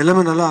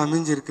எல்லாமே நல்லா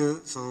அமைஞ்சிருக்கு.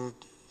 ஸோ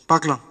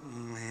பார்க்கலாம்,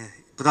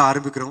 இப்போ தான்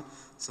ஆரம்பிக்கிறோம்.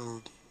 So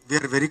we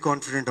are very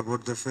confident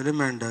about the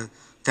film. And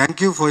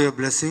thank you for your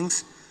blessings.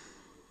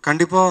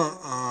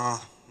 கண்டிப்பாக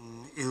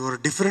இது ஒரு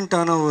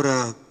டிஃப்ரெண்ட்டான ஒரு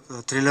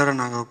த்ரில்லரை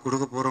நாங்கள்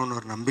கொடுக்க போகிறோம்னு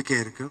ஒரு நம்பிக்கை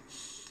இருக்குது.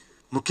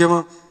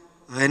 முக்கியமாக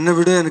என்னை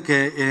விட எனக்கு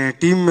என்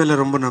டீம் மேலே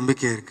ரொம்ப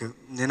நம்பிக்கை இருக்குது.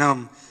 ஏன்னா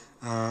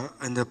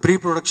இந்த ப்ரீ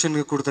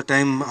ப்ரொடக்ஷனுக்கு கொடுத்த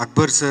டைம்,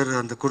 அக்பர் சார்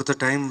அந்த கொடுத்த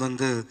டைம்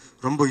வந்து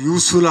ரொம்ப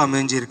யூஸ்ஃபுல்லாக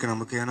அமைஞ்சிருக்கு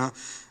நமக்கு. ஏன்னா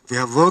we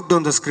have worked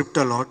on the script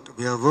a lot,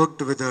 we have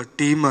worked with the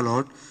team a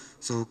lot.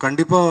 So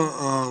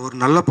கண்டிப்பாக ஒரு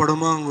நல்ல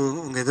படமாக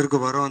உங்கள் எதிர்க்கு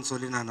வரோன்னு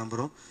சொல்லி நான்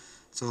நம்புகிறோம்.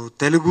 ஸோ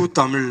தெலுங்கு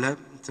தமிழில்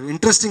ஸோ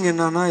இன்ட்ரெஸ்டிங்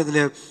என்னன்னா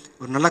இதில்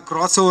ஒரு நல்ல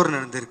கிராஸ் ஓவர்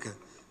நடந்திருக்கு.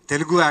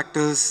 தெலுங்கு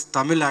ஆக்டர்ஸ்,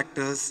 தமிழ்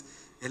ஆக்டர்ஸ்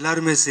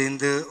எல்லாருமே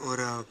சேர்ந்து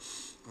ஒரு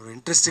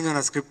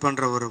இன்ட்ரெஸ்டிங்காக ஸ்கிரிப்ட்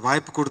பண்ணுற ஒரு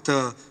வாய்ப்பு கொடுத்த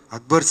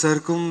அக்பர்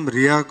சாருக்கும்,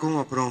 ரியாவுக்கும்,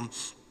 அப்புறம்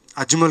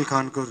அஜ்மல்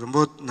கானுக்கும் ரொம்ப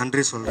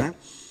நன்றி சொல்கிறேன்.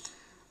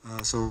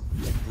 So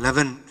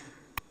 11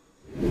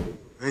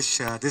 wish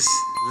this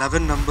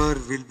 11 number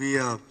will be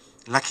a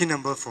lucky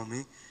number for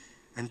me.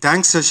 And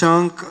thanks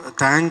Shashank,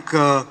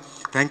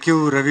 thank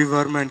you Ravi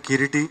Verma and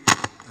Kiriti.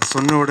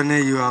 சொன்ன உடனே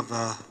யூ ஹவ்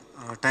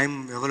டைம்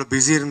எவ்வளோ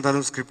பிஸி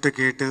இருந்தாலும் ஸ்கிரிப்டை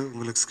கேட்டு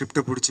உங்களுக்கு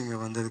ஸ்கிரிப்டை பிடிச்சிங்க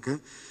வந்ததுக்கு.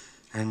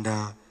 அண்ட்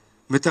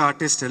மித்த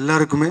ஆர்டிஸ்ட்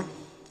எல்லாருக்குமே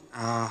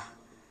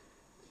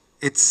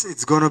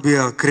it's going to be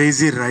a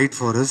crazy ride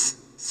for us.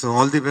 So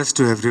all the best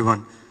to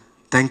everyone.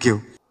 Thank you.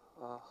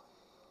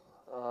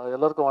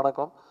 எல்லாருக்கும்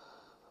வணக்கம்.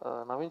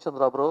 நவீன்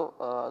சந்திரா ப்ரோ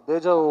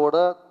தேஜாவோட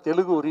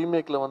தெலுங்கு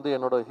ரீமேக்கில் வந்து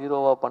என்னோட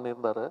ஹீரோவாக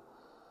பண்ணியிருந்தார்.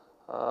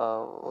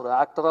 ஒரு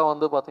ஆக்டராக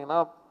வந்து பார்த்திங்கன்னா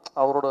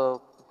அவரோட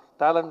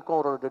டேலண்ட்க்கும்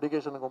அவரோட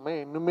டெடிக்கேஷனுக்குமே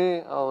இன்னுமே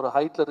ஒரு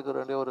ஹைட்டில் இருக்கிற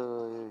வேண்டிய ஒரு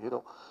ஹீரோ.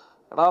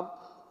 ஏன்னா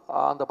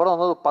அந்த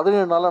படம் வந்து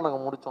 17 நாளில்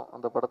நாங்கள் முடித்தோம்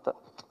அந்த படத்தை.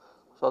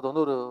 ஸோ அது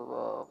வந்து ஒரு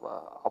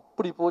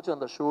அப்படி போச்சு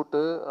அந்த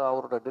ஷூட்டு.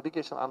 அவரோட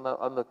டெடிக்கேஷன் அந்த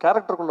அந்த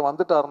கேரக்டருக்குள்ளே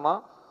வந்துட்டாருன்னா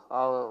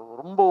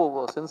ரொம்ப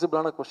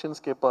சென்சிபிளான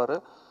கொஷின்ஸ் கேட்பார்.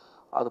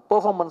 அது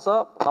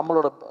பெர்ஃபார்மன்ஸாக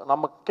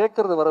நம்ம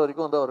கேட்குறது வர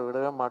வரைக்கும் வந்து அவர்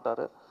விடவே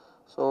மாட்டார்.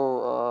 ஸோ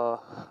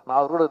நான்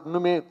அவரோட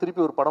இன்னுமே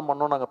திருப்பி ஒரு படம்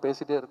பண்ணோம் நாங்கள்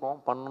பேசிகிட்டே இருக்கோம்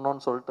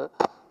பண்ணணும்னு சொல்லிட்டு.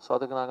 ஸோ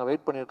அதுக்கு நாங்கள்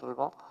வெயிட்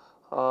பண்ணிகிட்ருக்கோம்.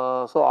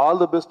 So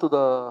all the best to the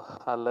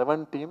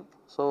 11 team.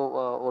 So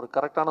ஒரு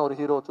கரெக்டான ஒரு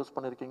ஹீரோ சூஸ்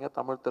பண்ணியிருக்கீங்க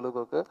தமிழ்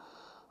தெலுங்குக்கு.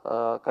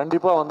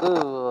 கண்டிப்பாக வந்து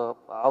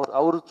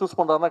அவர் சூஸ்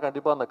பண்ணுறாருன்னா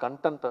கண்டிப்பாக அந்த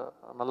கண்டென்ட்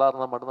நல்லா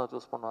இருந்தால் மட்டும்தான்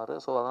சூஸ் பண்ணுவார்.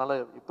 ஸோ அதனால்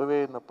இப்போவே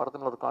இந்த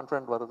படத்தில் ஒரு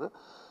கான்ஃபிடென்ட் வருது.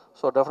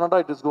 ஸோ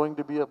டெஃபினட்டாக it is going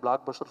to be a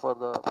black Bastar for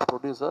the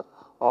producer.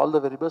 All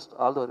the very best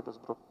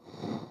bro.